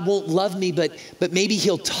 maybe God won't love me, but maybe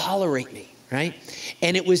he'll tolerate me. Right?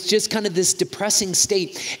 And it was just kind of this depressing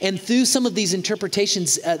state. And through some of these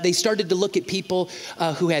interpretations, they started to look at people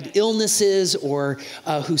who had illnesses or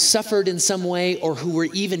who suffered in some way or who were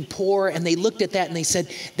even poor. And they looked at that and they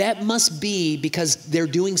said, that must be because they're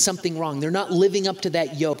doing something wrong. They're not living up to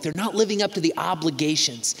that yoke. They're not living up to the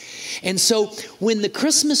obligations. And so when the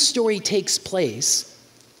Christmas story takes place,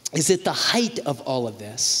 is at the height of all of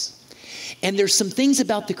this. And there's some things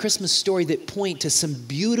about the Christmas story that point to some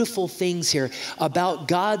beautiful things here about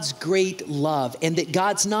God's great love and that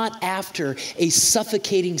God's not after a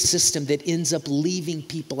suffocating system that ends up leaving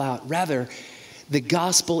people out. Rather, the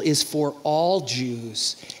gospel is for all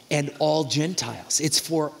Jews and all Gentiles. It's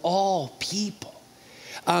for all people.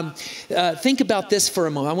 Think about this for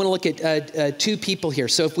a moment. I want to look at two people here.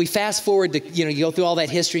 So if we fast forward to, you go through all that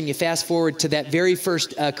history and you fast forward to that very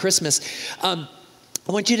first Christmas,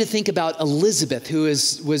 I want you to think about Elizabeth, who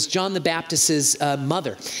was John the Baptist's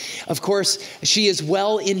mother. Of course, she is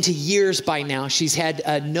well into years by now. She's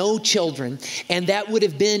had no children, and that would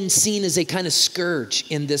have been seen as a kind of scourge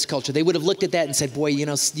in this culture. They would have looked at that and said, boy,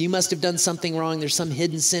 you must have done something wrong. There's some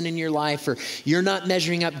hidden sin in your life, or you're not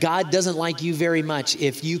measuring up. God doesn't like you very much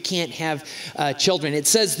if you can't have children. It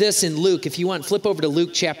says this in Luke. If you want, flip over to Luke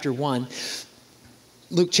chapter 1.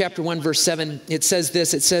 Luke chapter 1, verse 7, it says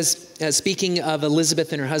this. It says, speaking of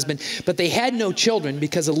Elizabeth and her husband, but they had no children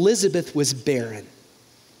because Elizabeth was barren.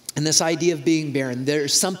 And this idea of being barren,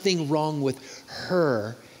 there's something wrong with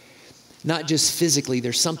her, not just physically,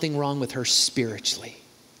 there's something wrong with her spiritually.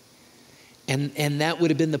 And that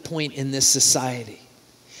would have been the point in this society.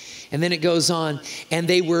 And then it goes on, and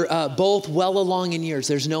they were both well along in years.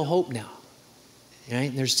 There's no hope now.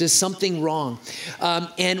 Right? There's just something wrong.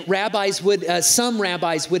 And some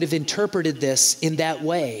rabbis would have interpreted this in that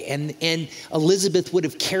way. And Elizabeth would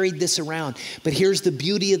have carried this around. But here's the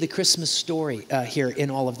beauty of the Christmas story here in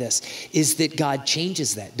all of this, is that God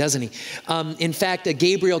changes that, doesn't he? In fact,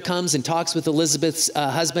 Gabriel comes and talks with Elizabeth's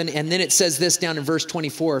husband. And then it says this down in verse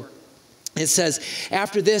 24. It says,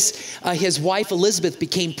 after this, his wife Elizabeth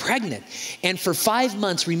became pregnant and for 5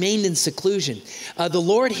 months remained in seclusion. The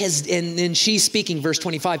Lord has, and then she's speaking, verse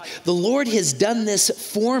 25, the Lord has done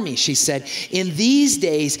this for me, she said. In these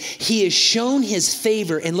days, he has shown his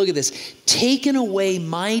favor, and look at this, taken away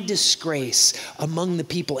my disgrace among the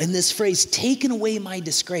people. And this phrase, taken away my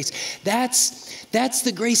disgrace, that's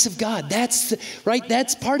the grace of God. That's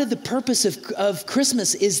part of the purpose of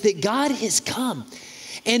Christmas, is that God has come.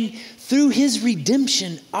 And through his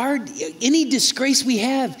redemption, any disgrace we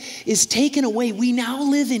have is taken away. We now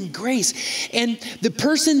live in grace. And the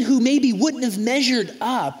person who maybe wouldn't have measured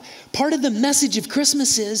up, part of the message of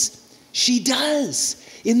Christmas is she does.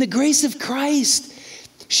 In the grace of Christ,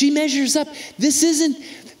 she measures up. This isn't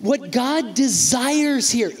what God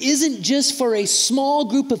desires here, isn't just for a small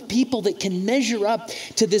group of people that can measure up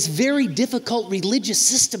to this very difficult religious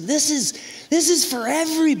system. This is for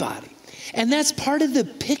everybody. And that's part of the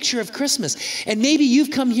picture of Christmas. And maybe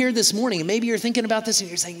you've come here this morning and maybe you're thinking about this and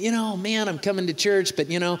you're saying, man, I'm coming to church, but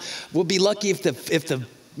we'll be lucky if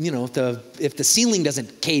the ceiling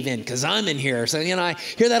doesn't cave in because I'm in here. So, I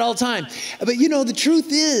hear that all the time. But, the truth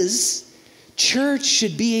is, church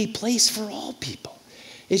should be a place for all people.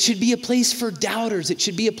 It should be a place for doubters. It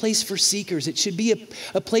should be a place for seekers. It should be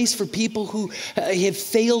a place for people who have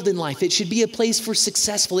failed in life. It should be a place for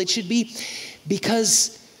successful. It should be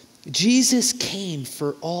because Jesus came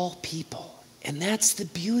for all people, and that's the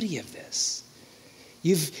beauty of this.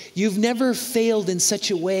 You've never failed in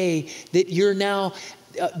such a way that you're now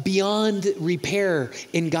beyond repair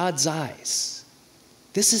in God's eyes.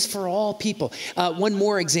 This is for all people. One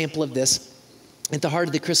more example of this at the heart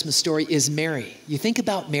of the Christmas story is Mary. You think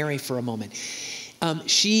about Mary for a moment.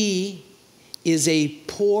 She is a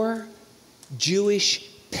poor Jewish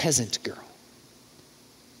peasant girl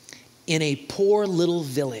in a poor little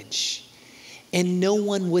village. And no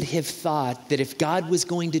one would have thought that if God was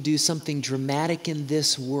going to do something dramatic in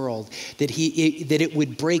this world, that it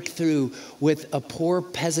would break through with a poor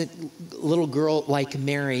peasant little girl like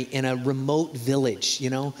Mary in a remote village,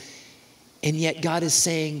 And yet God is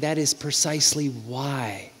saying that is precisely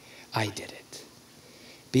why I did it.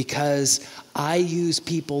 Because I use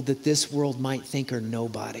people that this world might think are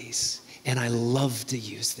nobodies. And I love to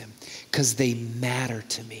use them because they matter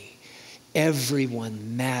to me.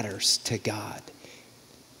 Everyone matters to God.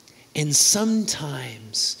 And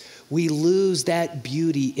sometimes we lose that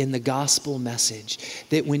beauty in the gospel message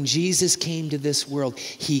that when Jesus came to this world,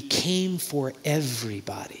 he came for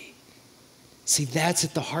everybody. See, that's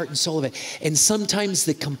at the heart and soul of it. And sometimes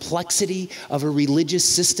the complexity of a religious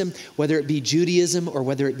system, whether it be Judaism or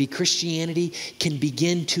whether it be Christianity, can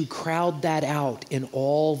begin to crowd that out in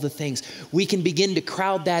all the things. We can begin to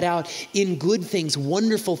crowd that out in good things,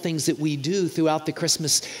 wonderful things that we do throughout the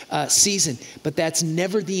Christmas season. But that's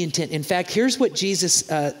never the intent. In fact, here's what Jesus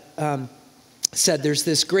said. There's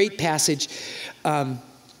this great passage found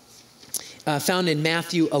in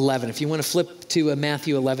Matthew 11. If you want to flip to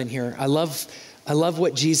Matthew 11 here, I love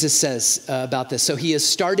what Jesus says about this. So he has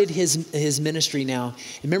started his ministry now.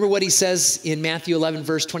 Remember what he says in Matthew 11,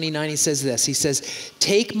 verse 29? He says this. He says,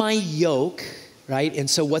 take my yoke, right? And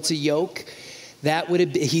so what's a yoke? That would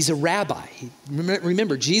have been, he's a rabbi.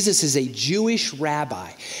 Remember, Jesus is a Jewish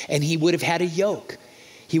rabbi, and he would have had a yoke.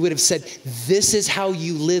 He would have said, this is how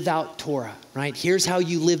you live out Torah, right? Here's how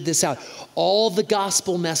you live this out. All the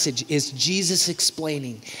gospel message is Jesus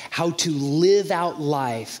explaining how to live out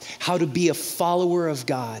life, how to be a follower of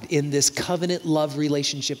God in this covenant love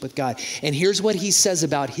relationship with God. And here's what he says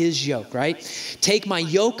about his yoke, right? Take my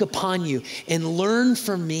yoke upon you and learn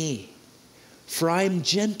from me, for I am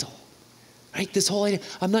gentle. Right? This whole idea,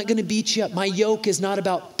 I'm not going to beat you up. My yoke is not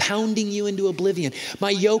about pounding you into oblivion. My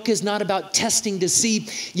yoke is not about testing to see,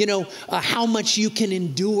 how much you can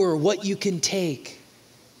endure, what you can take.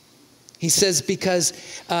 He says, because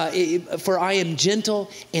for I am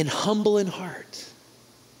gentle and humble in heart.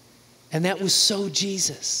 And that was so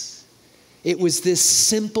Jesus. It was this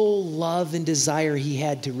simple love and desire he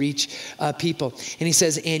had to reach people. And he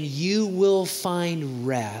says, and you will find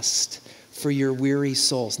rest for your weary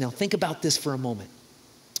souls. Now think about this for a moment.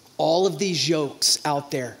 All of these yokes out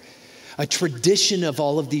there, a tradition of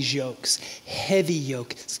all of these yokes, heavy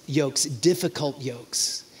yokes, difficult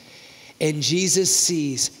yokes. And Jesus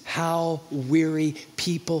sees how weary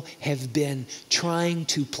people have been trying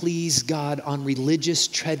to please God on religious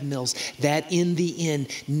treadmills that in the end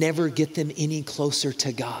never get them any closer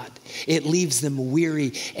to God. It leaves them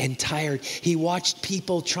weary and tired. He watched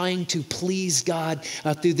people trying to please God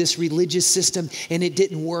through this religious system, and it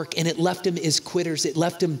didn't work, and it left them as quitters. It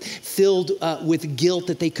left them filled with guilt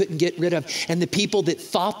that they couldn't get rid of. And the people that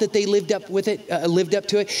thought that they lived up to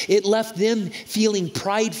it, it left them feeling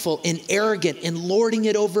prideful and arrogant and lording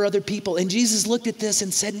it over other people. And Jesus looked at this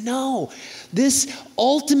and said, no, this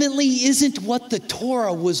ultimately isn't what the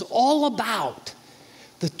Torah was all about.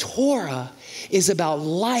 The Torah is about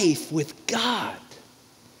life with God.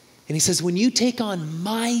 And he says, when you take on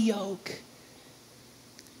my yoke,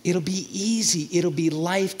 it'll be easy. It'll be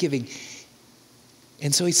life-giving.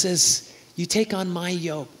 And so he says, you take on my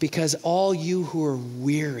yoke because all you who are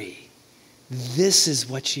weary, this is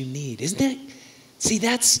what you need. Isn't that? See,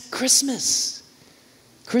 that's Christmas.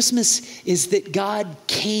 Christmas is that God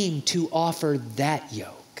came to offer that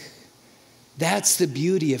yoke. That's the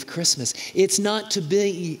beauty of Christmas. It's not to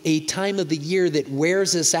be a time of the year that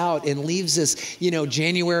wears us out and leaves us,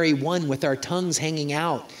 January 1 with our tongues hanging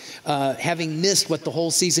out, having missed what the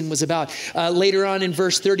whole season was about. Later on in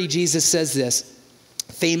verse 30, Jesus says this,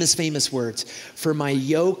 famous words, "For my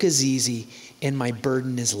yoke is easy and my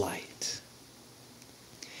burden is light."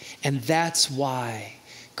 And that's why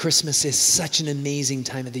Christmas is such an amazing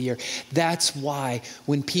time of the year. That's why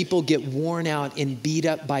when people get worn out and beat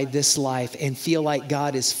up by this life and feel like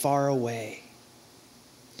God is far away,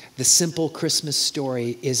 the simple Christmas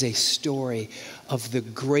story is a story of the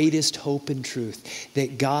greatest hope and truth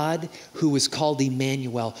that God, who was called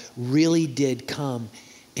Emmanuel, really did come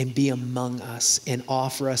and be among us and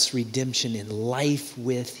offer us redemption and life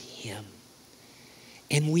with him.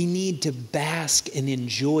 And we need to bask and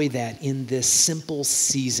enjoy that in this simple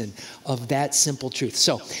season of that simple truth.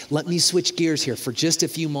 So let me switch gears here for just a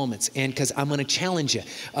few moments, and because I'm going to challenge you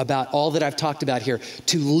about all that I've talked about here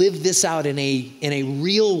to live this out in a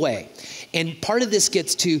real way. And part of this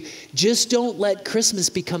gets to just don't let Christmas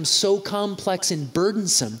become so complex and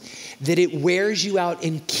burdensome that it wears you out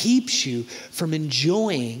and keeps you from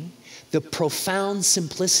enjoying the profound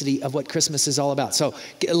simplicity of what Christmas is all about. So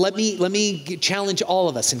let me challenge all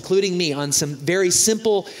of us, including me, on some very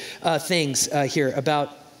simple things here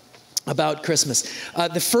about Christmas.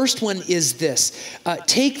 The first one is this.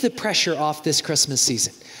 Take the pressure off this Christmas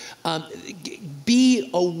season. Be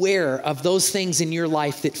aware of those things in your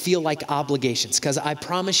life that feel like obligations. Because I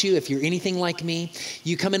promise you, if you're anything like me,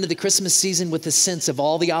 you come into the Christmas season with a sense of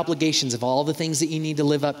all the obligations, of all the things that you need to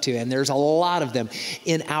live up to. And there's a lot of them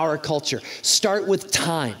in our culture. Start with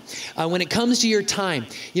time. When it comes to your time,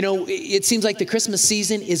 it seems like the Christmas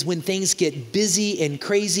season is when things get busy and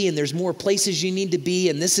crazy and there's more places you need to be.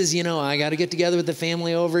 And this is, I got to get together with the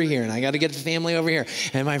family over here and I got to get the family over here.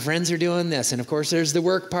 And my friends are doing this. And of course, there's the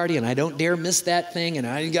work party and I don't dare miss that thing, and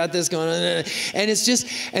I got this going on. And it's just,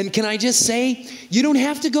 and can I just say, you don't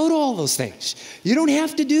have to go to all those things. You don't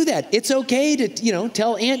have to do that. It's okay to,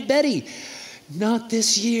 tell Aunt Betty, not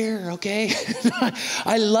this year, okay?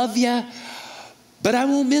 I love you, but I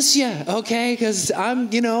won't miss you, okay? Because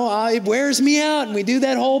it wears me out, and we do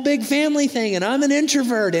that whole big family thing, and I'm an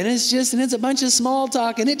introvert, and it's a bunch of small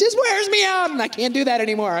talk, and it just wears me out, and I can't do that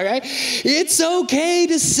anymore, okay? It's okay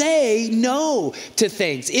to say no to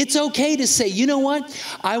things. It's okay to say, you know what?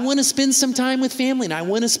 I want to spend some time with family, and I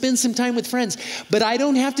want to spend some time with friends, but I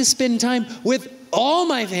don't have to spend time with all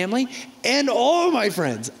my family and all my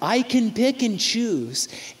friends. I can pick and choose,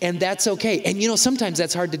 and that's okay. And sometimes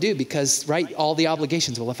that's hard to do because, right, all the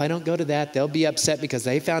obligations. Well, if I don't go to that, they'll be upset because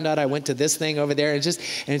they found out I went to this thing over there. And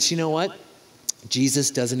it's, you know what? Jesus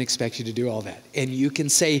doesn't expect you to do all that. And you can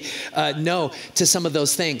say no to some of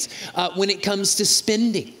those things. When it comes to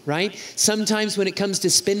spending, right? Sometimes when it comes to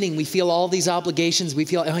spending, we feel all these obligations. We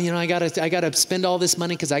feel, I gotta spend all this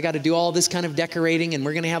money because I got to do all this kind of decorating, and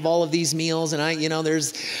we're going to have all of these meals, and I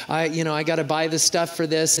got to buy the stuff for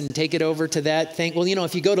this and take it over to that thing. Well,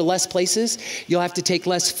 if you go to less places, you'll have to take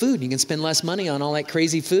less food. You can spend less money on all that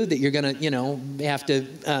crazy food that you're going to, have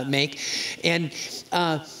to make.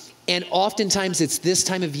 And oftentimes it's this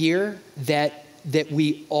time of year that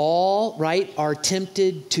we all, right, are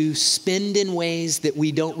tempted to spend in ways that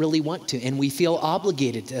we don't really want to. And we feel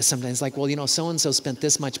obligated to sometimes, like, well, so-and-so spent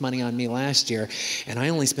this much money on me last year, and I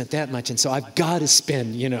only spent that much. And so I've got to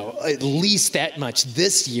spend, at least that much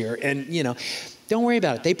this year. And, don't worry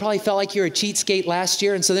about it. They probably felt like you're a cheapskate last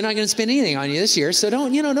year, and so they're not going to spend anything on you this year. So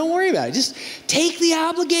don't worry about it. Just take the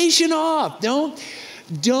obligation off.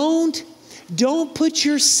 Don't put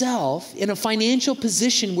yourself in a financial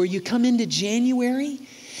position where you come into January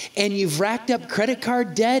and you've racked up credit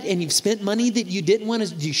card debt and you've spent money that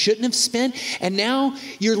you shouldn't have spent. And now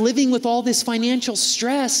you're living with all this financial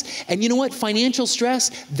stress. And you know what? Financial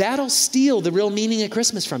stress, that'll steal the real meaning of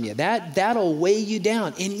Christmas from you. That'll weigh you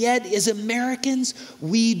down. And yet, as Americans,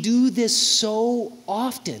 we do this so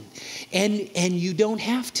often. And you don't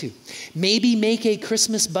have to. Maybe make a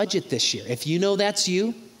Christmas budget this year. If you know that's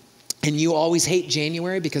you, and you always hate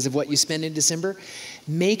January because of what you spend in December,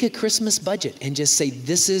 make a Christmas budget and just say,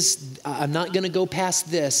 I'm not going to go past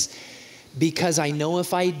this, because I know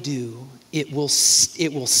if I do, it will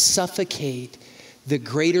suffocate the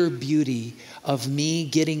greater beauty of me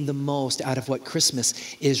getting the most out of what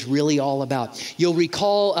Christmas is really all about. You'll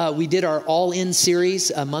recall we did our All-In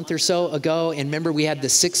series a month or so ago, and remember we had the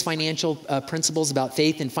 6 financial principles about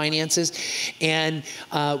faith and finances, and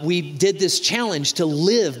we did this challenge to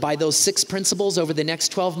live by those 6 principles over the next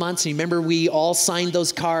 12 months. And remember we all signed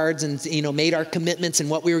those cards and made our commitments and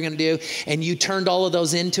what we were going to do, and you turned all of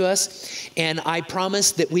those into us, and I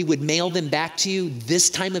promised that we would mail them back to you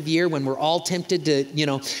this time of year when we're all tempted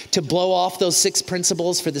to blow off those 6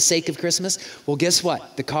 principles for the sake of Christmas. Well, guess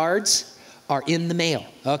what? The cards are in the mail,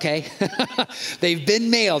 okay? They've been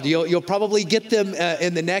mailed. You'll probably get them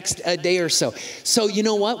in the next day or so. So you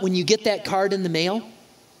know what? When you get that card in the mail,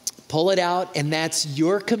 pull it out, and that's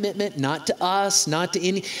your commitment, not to us, not to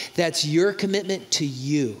any, that's your commitment to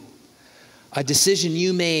you. A decision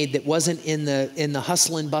you made that wasn't in the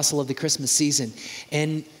hustle and bustle of the Christmas season.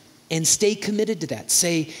 And stay committed to that.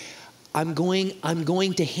 Say, I'm going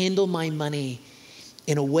to handle my money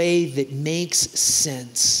in a way that makes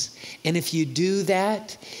sense. And if you do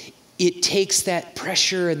that, it takes that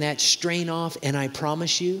pressure and that strain off, and I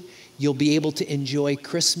promise you, you'll be able to enjoy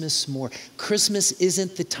Christmas more. Christmas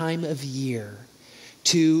isn't the time of year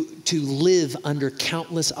to live under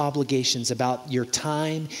countless obligations about your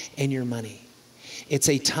time and your money. It's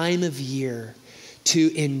a time of year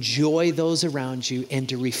to enjoy those around you and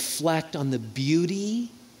to reflect on the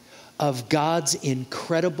beauty of God's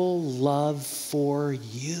incredible love for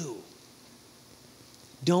you.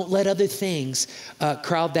 Don't let other things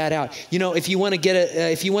crowd that out. If you want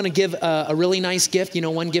to give a really nice gift,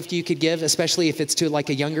 one gift you could give, especially if it's to like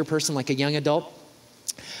a younger person, like a young adult,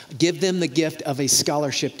 give them the gift of a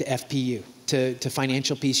scholarship to FPU, to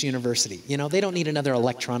Financial Peace University. They don't need another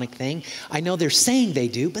electronic thing. I know they're saying they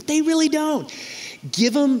do, but they really don't.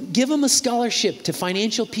 Give them a scholarship to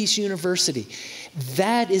Financial Peace University.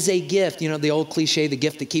 That is a gift. The old cliche, the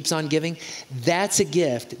gift that keeps on giving. That's a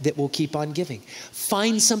gift that will keep on giving.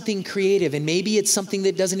 Find something creative, and maybe it's something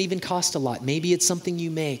that doesn't even cost a lot. Maybe it's something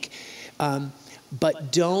you make.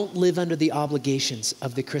 But don't live under the obligations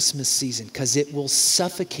of the Christmas season, because it will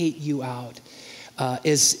suffocate you out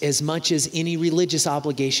as much as any religious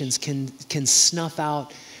obligations can snuff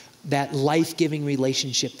out that life-giving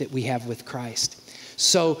relationship that we have with Christ.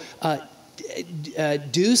 So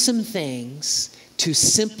do some things to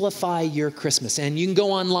simplify your Christmas. And you can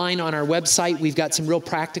go online on our website. We've got some real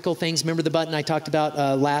practical things. Remember the button I talked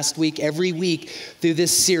about last week? Every week through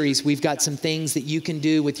this series, we've got some things that you can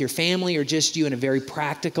do with your family or just you in a very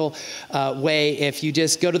practical way. If you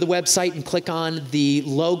just go to the website and click on the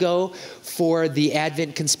logo for the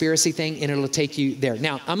Advent Conspiracy thing, and it'll take you there.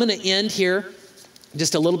 Now, I'm going to end here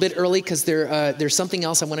just a little bit early because there's something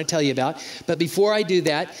else I want to tell you about. But before I do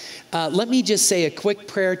that, let me just say a quick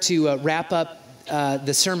prayer to wrap up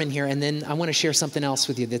the sermon here, and then I want to share something else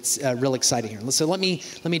with you that's real exciting here. So let me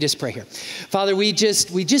just pray here. Father, we just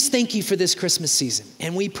thank you for this Christmas season,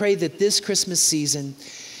 and we pray that this Christmas season,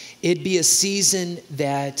 it'd be a season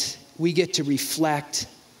that we get to reflect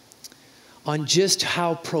on just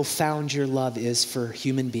how profound your love is for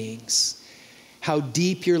human beings, how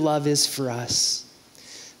deep your love is for us,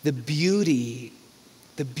 the beauty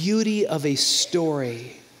of a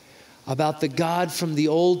story about the God from the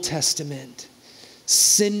Old Testament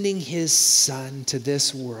sending his Son to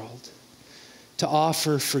this world to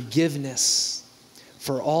offer forgiveness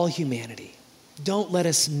for all humanity. Don't let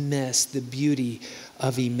us miss the beauty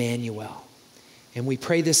of Emmanuel. And we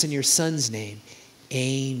pray this in your Son's name.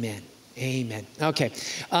 Amen. Amen. Okay.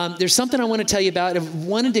 There's something I want to tell you about. I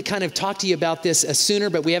wanted to kind of talk to you about this sooner,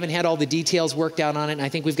 but we haven't had all the details worked out on it. And I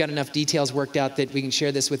think we've got enough details worked out that we can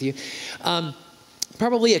share this with you.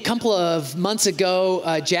 Probably a couple of months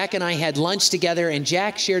ago, Jack and I had lunch together, and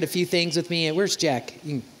Jack shared a few things with me. And where's Jack?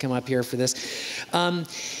 You can come up here for this.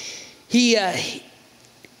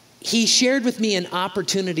 He shared with me an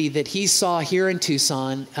opportunity that he saw here in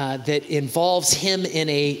Tucson that involves him in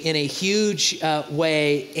a huge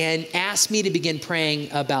way, and asked me to begin praying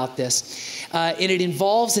about this. And it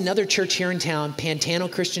involves another church here in town,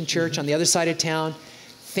 Pantano Christian Church on the other side of town.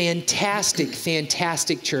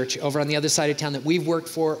 fantastic church over on the other side of town that we've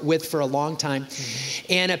worked with for a long time.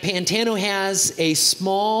 And Pantano has a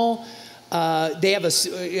small, they have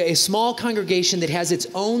a small congregation that has its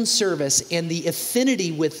own service, and the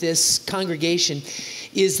affinity with this congregation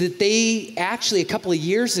is that they actually a couple of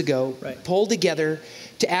years ago pulled together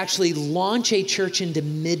to actually launch a church into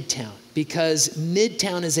Midtown, because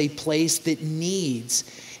Midtown is a place that needs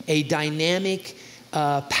a dynamic,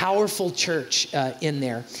 powerful church in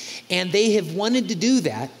there. And they have wanted to do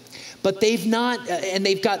that, but they've not, and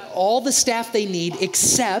they've got all the staff they need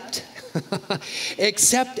except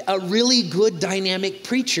a really good dynamic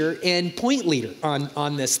preacher and point leader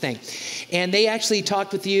on this thing. And they actually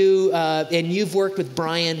talked with you, and you've worked with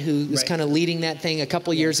Brian, who was kind of leading that thing a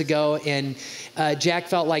couple years ago, and Jack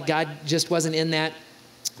felt like God just wasn't in that.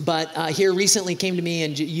 But here recently came to me,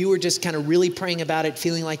 and you were just kind of really praying about it,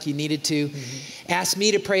 feeling like you needed to. Asked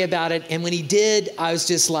me to pray about it, and when he did, I was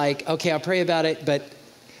just like, okay, I'll pray about it, but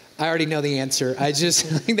I already know the answer. I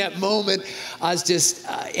just, in that moment, I was just,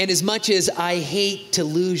 and as much as I hate to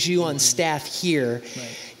lose you on staff here,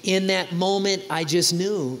 in that moment, I just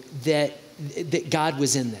knew that God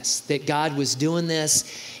was in this, that God was doing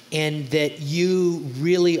this, and that you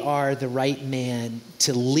really are the right man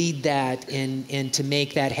to lead that and to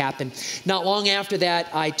make that happen. Not long after that,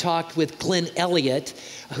 I talked with Glenn Elliott,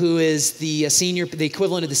 who is the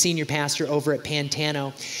equivalent of the senior pastor over at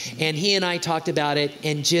Pantano. And he and I talked about it,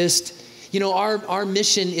 and just, you know, our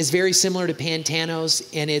mission is very similar to Pantano's,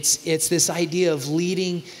 and it's this idea of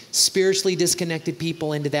leading spiritually disconnected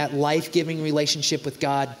people into that life-giving relationship with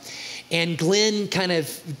God. And Glenn kind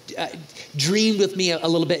of dreamed with me a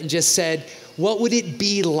little bit and just said, what would it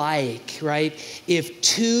be like, right, if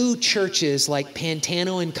two churches like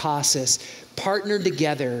Pantano and Casas partnered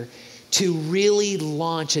together to really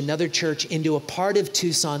launch another church into a part of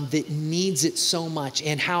Tucson that needs it so much,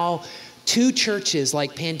 and how two churches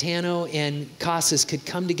like Pantano and Casas could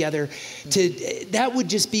come together that would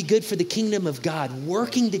just be good for the kingdom of God,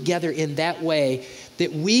 working together in that way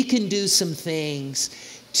that we can do some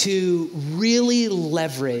things to really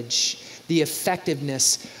leverage the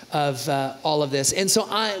effectiveness of all of this. And so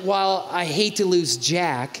while I hate to lose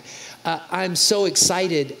Jack, I'm so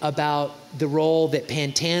excited about the role that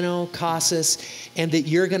Pantano, Casas, and that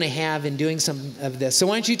you're going to have in doing some of this. So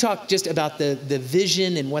why don't you talk just about the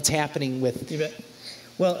vision and what's happening with... You bet.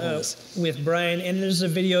 Well, with Brian, and there's a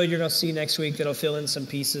video you're going to see next week that'll fill in some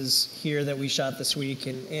pieces here that we shot this week.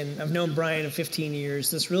 And I've known Brian for 15 years.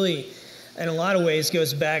 This really, in a lot of ways,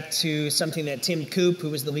 goes back to something that Tim Coop, who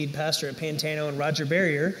was the lead pastor at Pantano, and Roger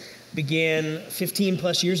Barrier began 15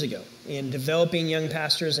 plus years ago in developing young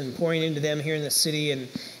pastors and pouring into them here in the city, and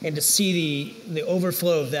to see the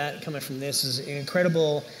overflow of that coming from this is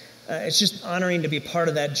incredible. It's just honoring to be part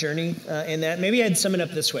of that journey. And that maybe I'd sum it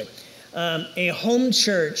up this way. A home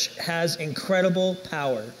church has incredible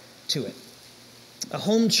power to it. A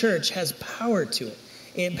home church has power to it.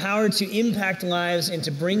 And power to impact lives and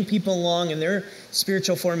to bring people along in their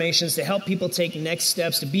spiritual formations, to help people take next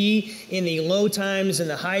steps, to be in the low times and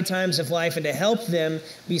the high times of life, and to help them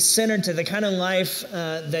be centered to the kind of life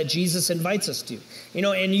that Jesus invites us to. You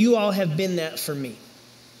know, and you all have been that for me.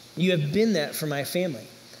 You have been that for my family.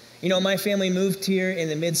 You know, my family moved here in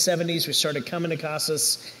the mid-'70s. We started coming to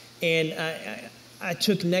Casas, and I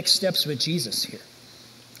took next steps with Jesus here.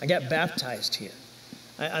 I got baptized here.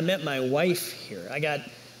 I met my wife here. I got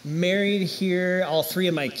married here. All three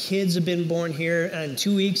of my kids have been born here. In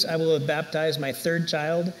 2 weeks, I will have baptized my third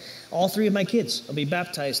child. All three of my kids will be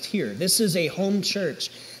baptized here. This is a home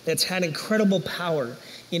church that's had incredible power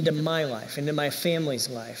into my life, into my family's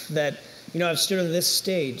life. That, you know, I've stood on this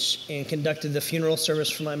stage and conducted the funeral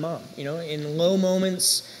service for my mom. You know, in low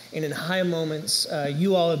moments and in high moments,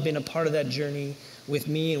 you all have been a part of that journey with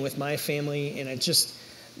me and with my family. And it just...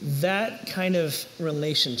 that kind of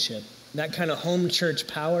relationship, that kind of home church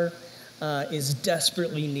power is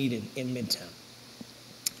desperately needed in Midtown.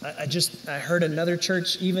 I heard another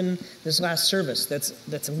church even this last service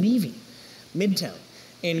that's leaving Midtown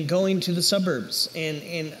and going to the suburbs.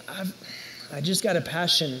 And I just got a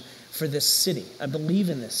passion for this city. I believe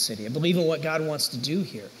in this city. I believe in what God wants to do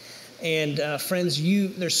here. And friends,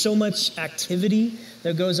 there's so much activity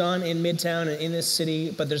that goes on in Midtown and in this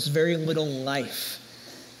city, but there's very little life.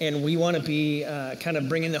 And we want to be kind of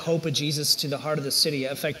bringing the hope of Jesus to the heart of the city.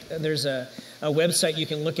 In fact, there's a website you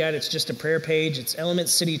can look at. It's just a prayer page. It's Element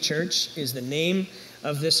City Church is the name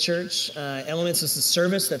of this church. Elements is the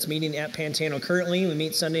service that's meeting at Pantano currently. We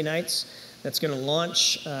meet Sunday nights. That's going to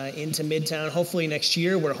launch into Midtown. Hopefully next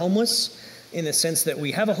year. We're homeless in the sense that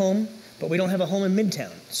we have a home, but we don't have a home in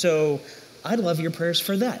Midtown. So I'd love your prayers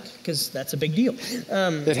for that, because that's a big deal.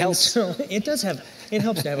 It helps. So it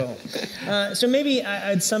helps to have a home. So maybe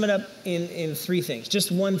I'd sum it up in three things.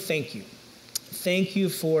 Just one, thank you. Thank you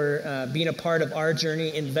for being a part of our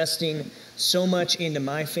journey, investing so much into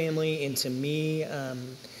my family, into me.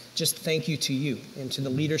 Just thank you to you and to the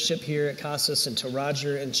leadership here at Casas and to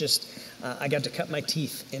Roger. And just, I got to cut my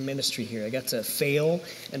teeth in ministry here. I got to fail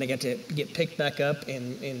and I got to get picked back up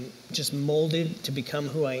and just molded to become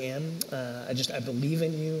who I am. I believe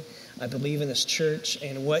in you. I believe in this church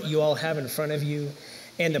and what you all have in front of you.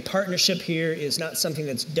 And the partnership here is not something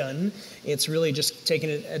that's done. It's really just taking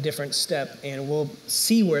a different step, and we'll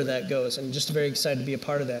see where that goes. I'm just very excited to be a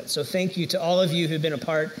part of that. So thank you to all of you who've been a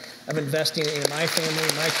part of investing in my family,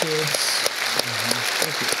 my kids.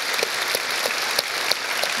 Thank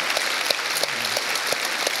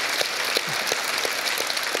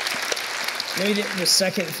you. Maybe the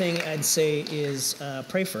second thing I'd say is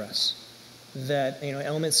pray for us. That,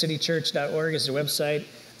 elementcitychurch.org is the website.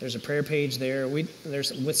 There's a prayer page there.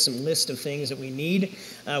 There's with some list of things that we need.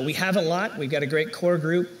 We have a lot. We've got a great core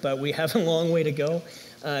group, but we have a long way to go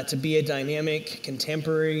to be a dynamic,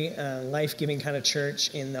 contemporary, life-giving kind of church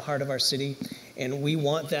in the heart of our city. And we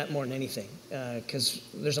want that more than anything, because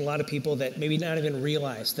there's a lot of people that maybe not even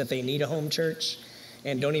realize that they need a home church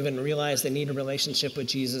and don't even realize they need a relationship with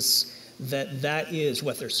Jesus, that is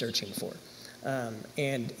what they're searching for.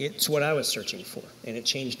 And it's what I was searching for, and it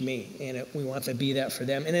changed me, and we want to be that for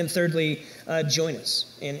them. And then thirdly, join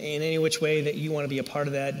us in any which way that you want to be a part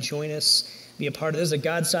of that. Join us, be a part of this. This is a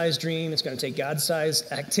God-sized dream. It's going to take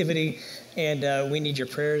God-sized activity, and we need your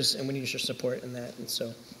prayers, and we need your support in that. And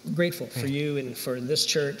so I'm grateful for you and for this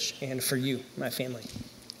church and for you, my family.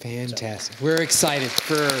 Fantastic. So. We're excited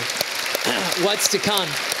for what's to come.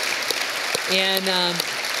 And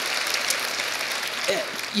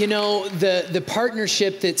the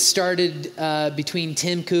partnership that started between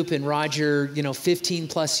Tim Coop and Roger, 15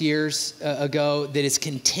 plus years ago, that has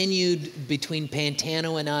continued between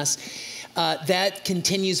Pantano and us, that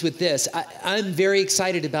continues with this. I'm very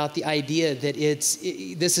excited about the idea that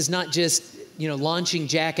this is not just launching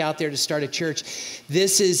Jack out there to start a church.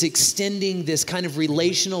 This is extending this kind of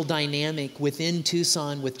relational dynamic within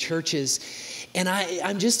Tucson with churches. And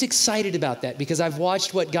I'm just excited about that because I've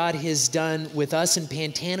watched what God has done with us in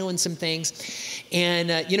Pantano and some things. And,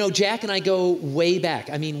 Jack and I go way back.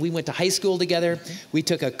 I mean, we went to high school together. We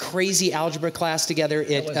took a crazy algebra class together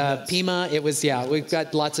at Pima. It was, we've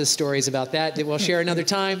got lots of stories about that we'll share another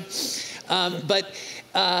time.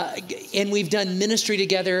 And we've done ministry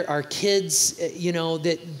together. Our kids,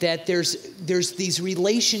 that there's these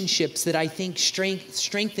relationships that I think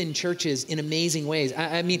strengthen churches in amazing ways.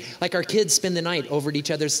 I mean, like our kids spend the night over at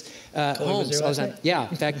each other's homes all the time. Yeah,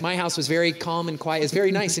 in fact, my house was very calm and quiet. It was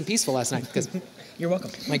very nice and peaceful last night because you're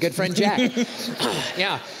welcome. My good friend Jack.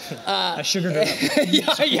 Yeah. I sugared her up.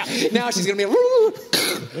 yeah. Now she's gonna be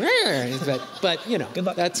but good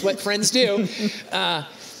luck. That's what friends do.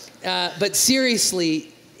 But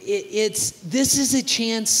seriously, this is a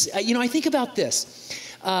chance. I think about this.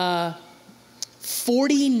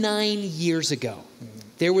 49 years ago,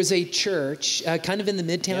 there was a church kind of in the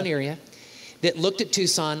Midtown area that looked at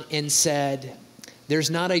Tucson and said,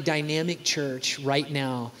 there's not a dynamic church right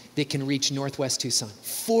now that can reach Northwest Tucson.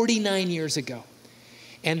 49 years ago.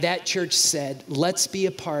 And that church said, let's be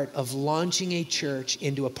a part of launching a church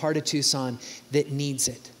into a part of Tucson that needs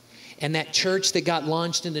it. And that church that got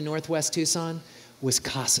launched into Northwest Tucson was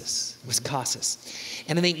Casas.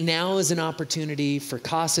 And I think now is an opportunity for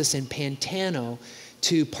Casas and Pantano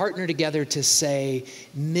to partner together to say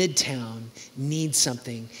Midtown needs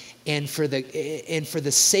something. And for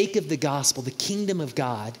the sake of the gospel, the kingdom of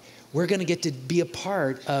God, we're going to get to be a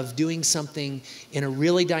part of doing something in a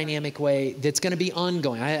really dynamic way that's going to be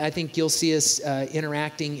ongoing. I think you'll see us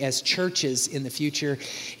interacting as churches in the future,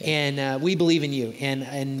 and we believe in you.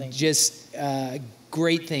 And just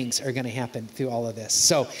great things are going to happen through all of this.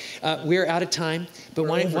 So we're out of time, but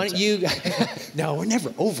why don't you? No, we're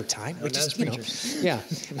never over time. We're just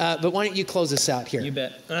but why don't you close us out here? You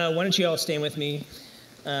bet. Why don't you all stand with me,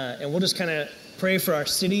 and we'll just kind of pray for our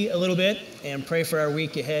city a little bit and pray for our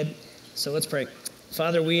week ahead. So let's pray.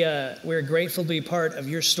 Father, we're grateful to be part of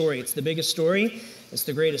your story. It's the biggest story. It's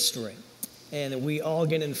the greatest story. And we all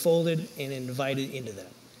get enfolded and invited into that.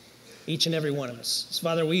 Each and every one of us. So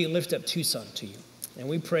Father, we lift up Tucson to you. And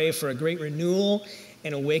we pray for a great renewal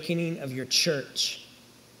and awakening of your church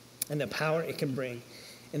and the power it can bring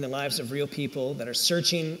in the lives of real people that are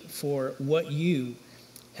searching for what you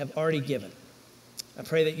have already given. I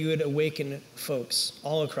pray that you would awaken folks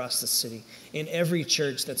all across the city, in every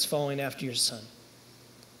church that's following after your Son,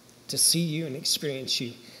 to see you and experience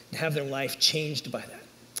you, have their life changed by that.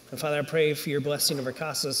 And Father, I pray for your blessing over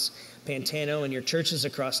Casas, Pantano, and your churches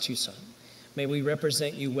across Tucson. May we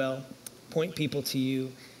represent you well, point people to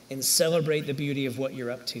you, and celebrate the beauty of what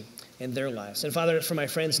you're up to in their lives. And Father, for my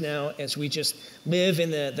friends now, as we just live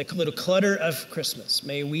in the little clutter of Christmas,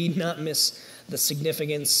 may we not miss the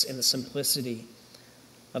significance and the simplicity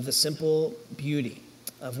of the simple beauty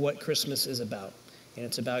of what Christmas is about. And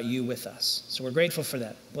it's about you with us. So we're grateful for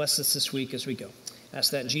that. Bless us this week as we go.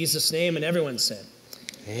 Ask that in Jesus' name, and everyone said,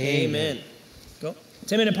 Amen. Go.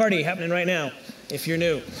 10-minute party happening right now if you're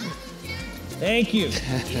new. Thank you.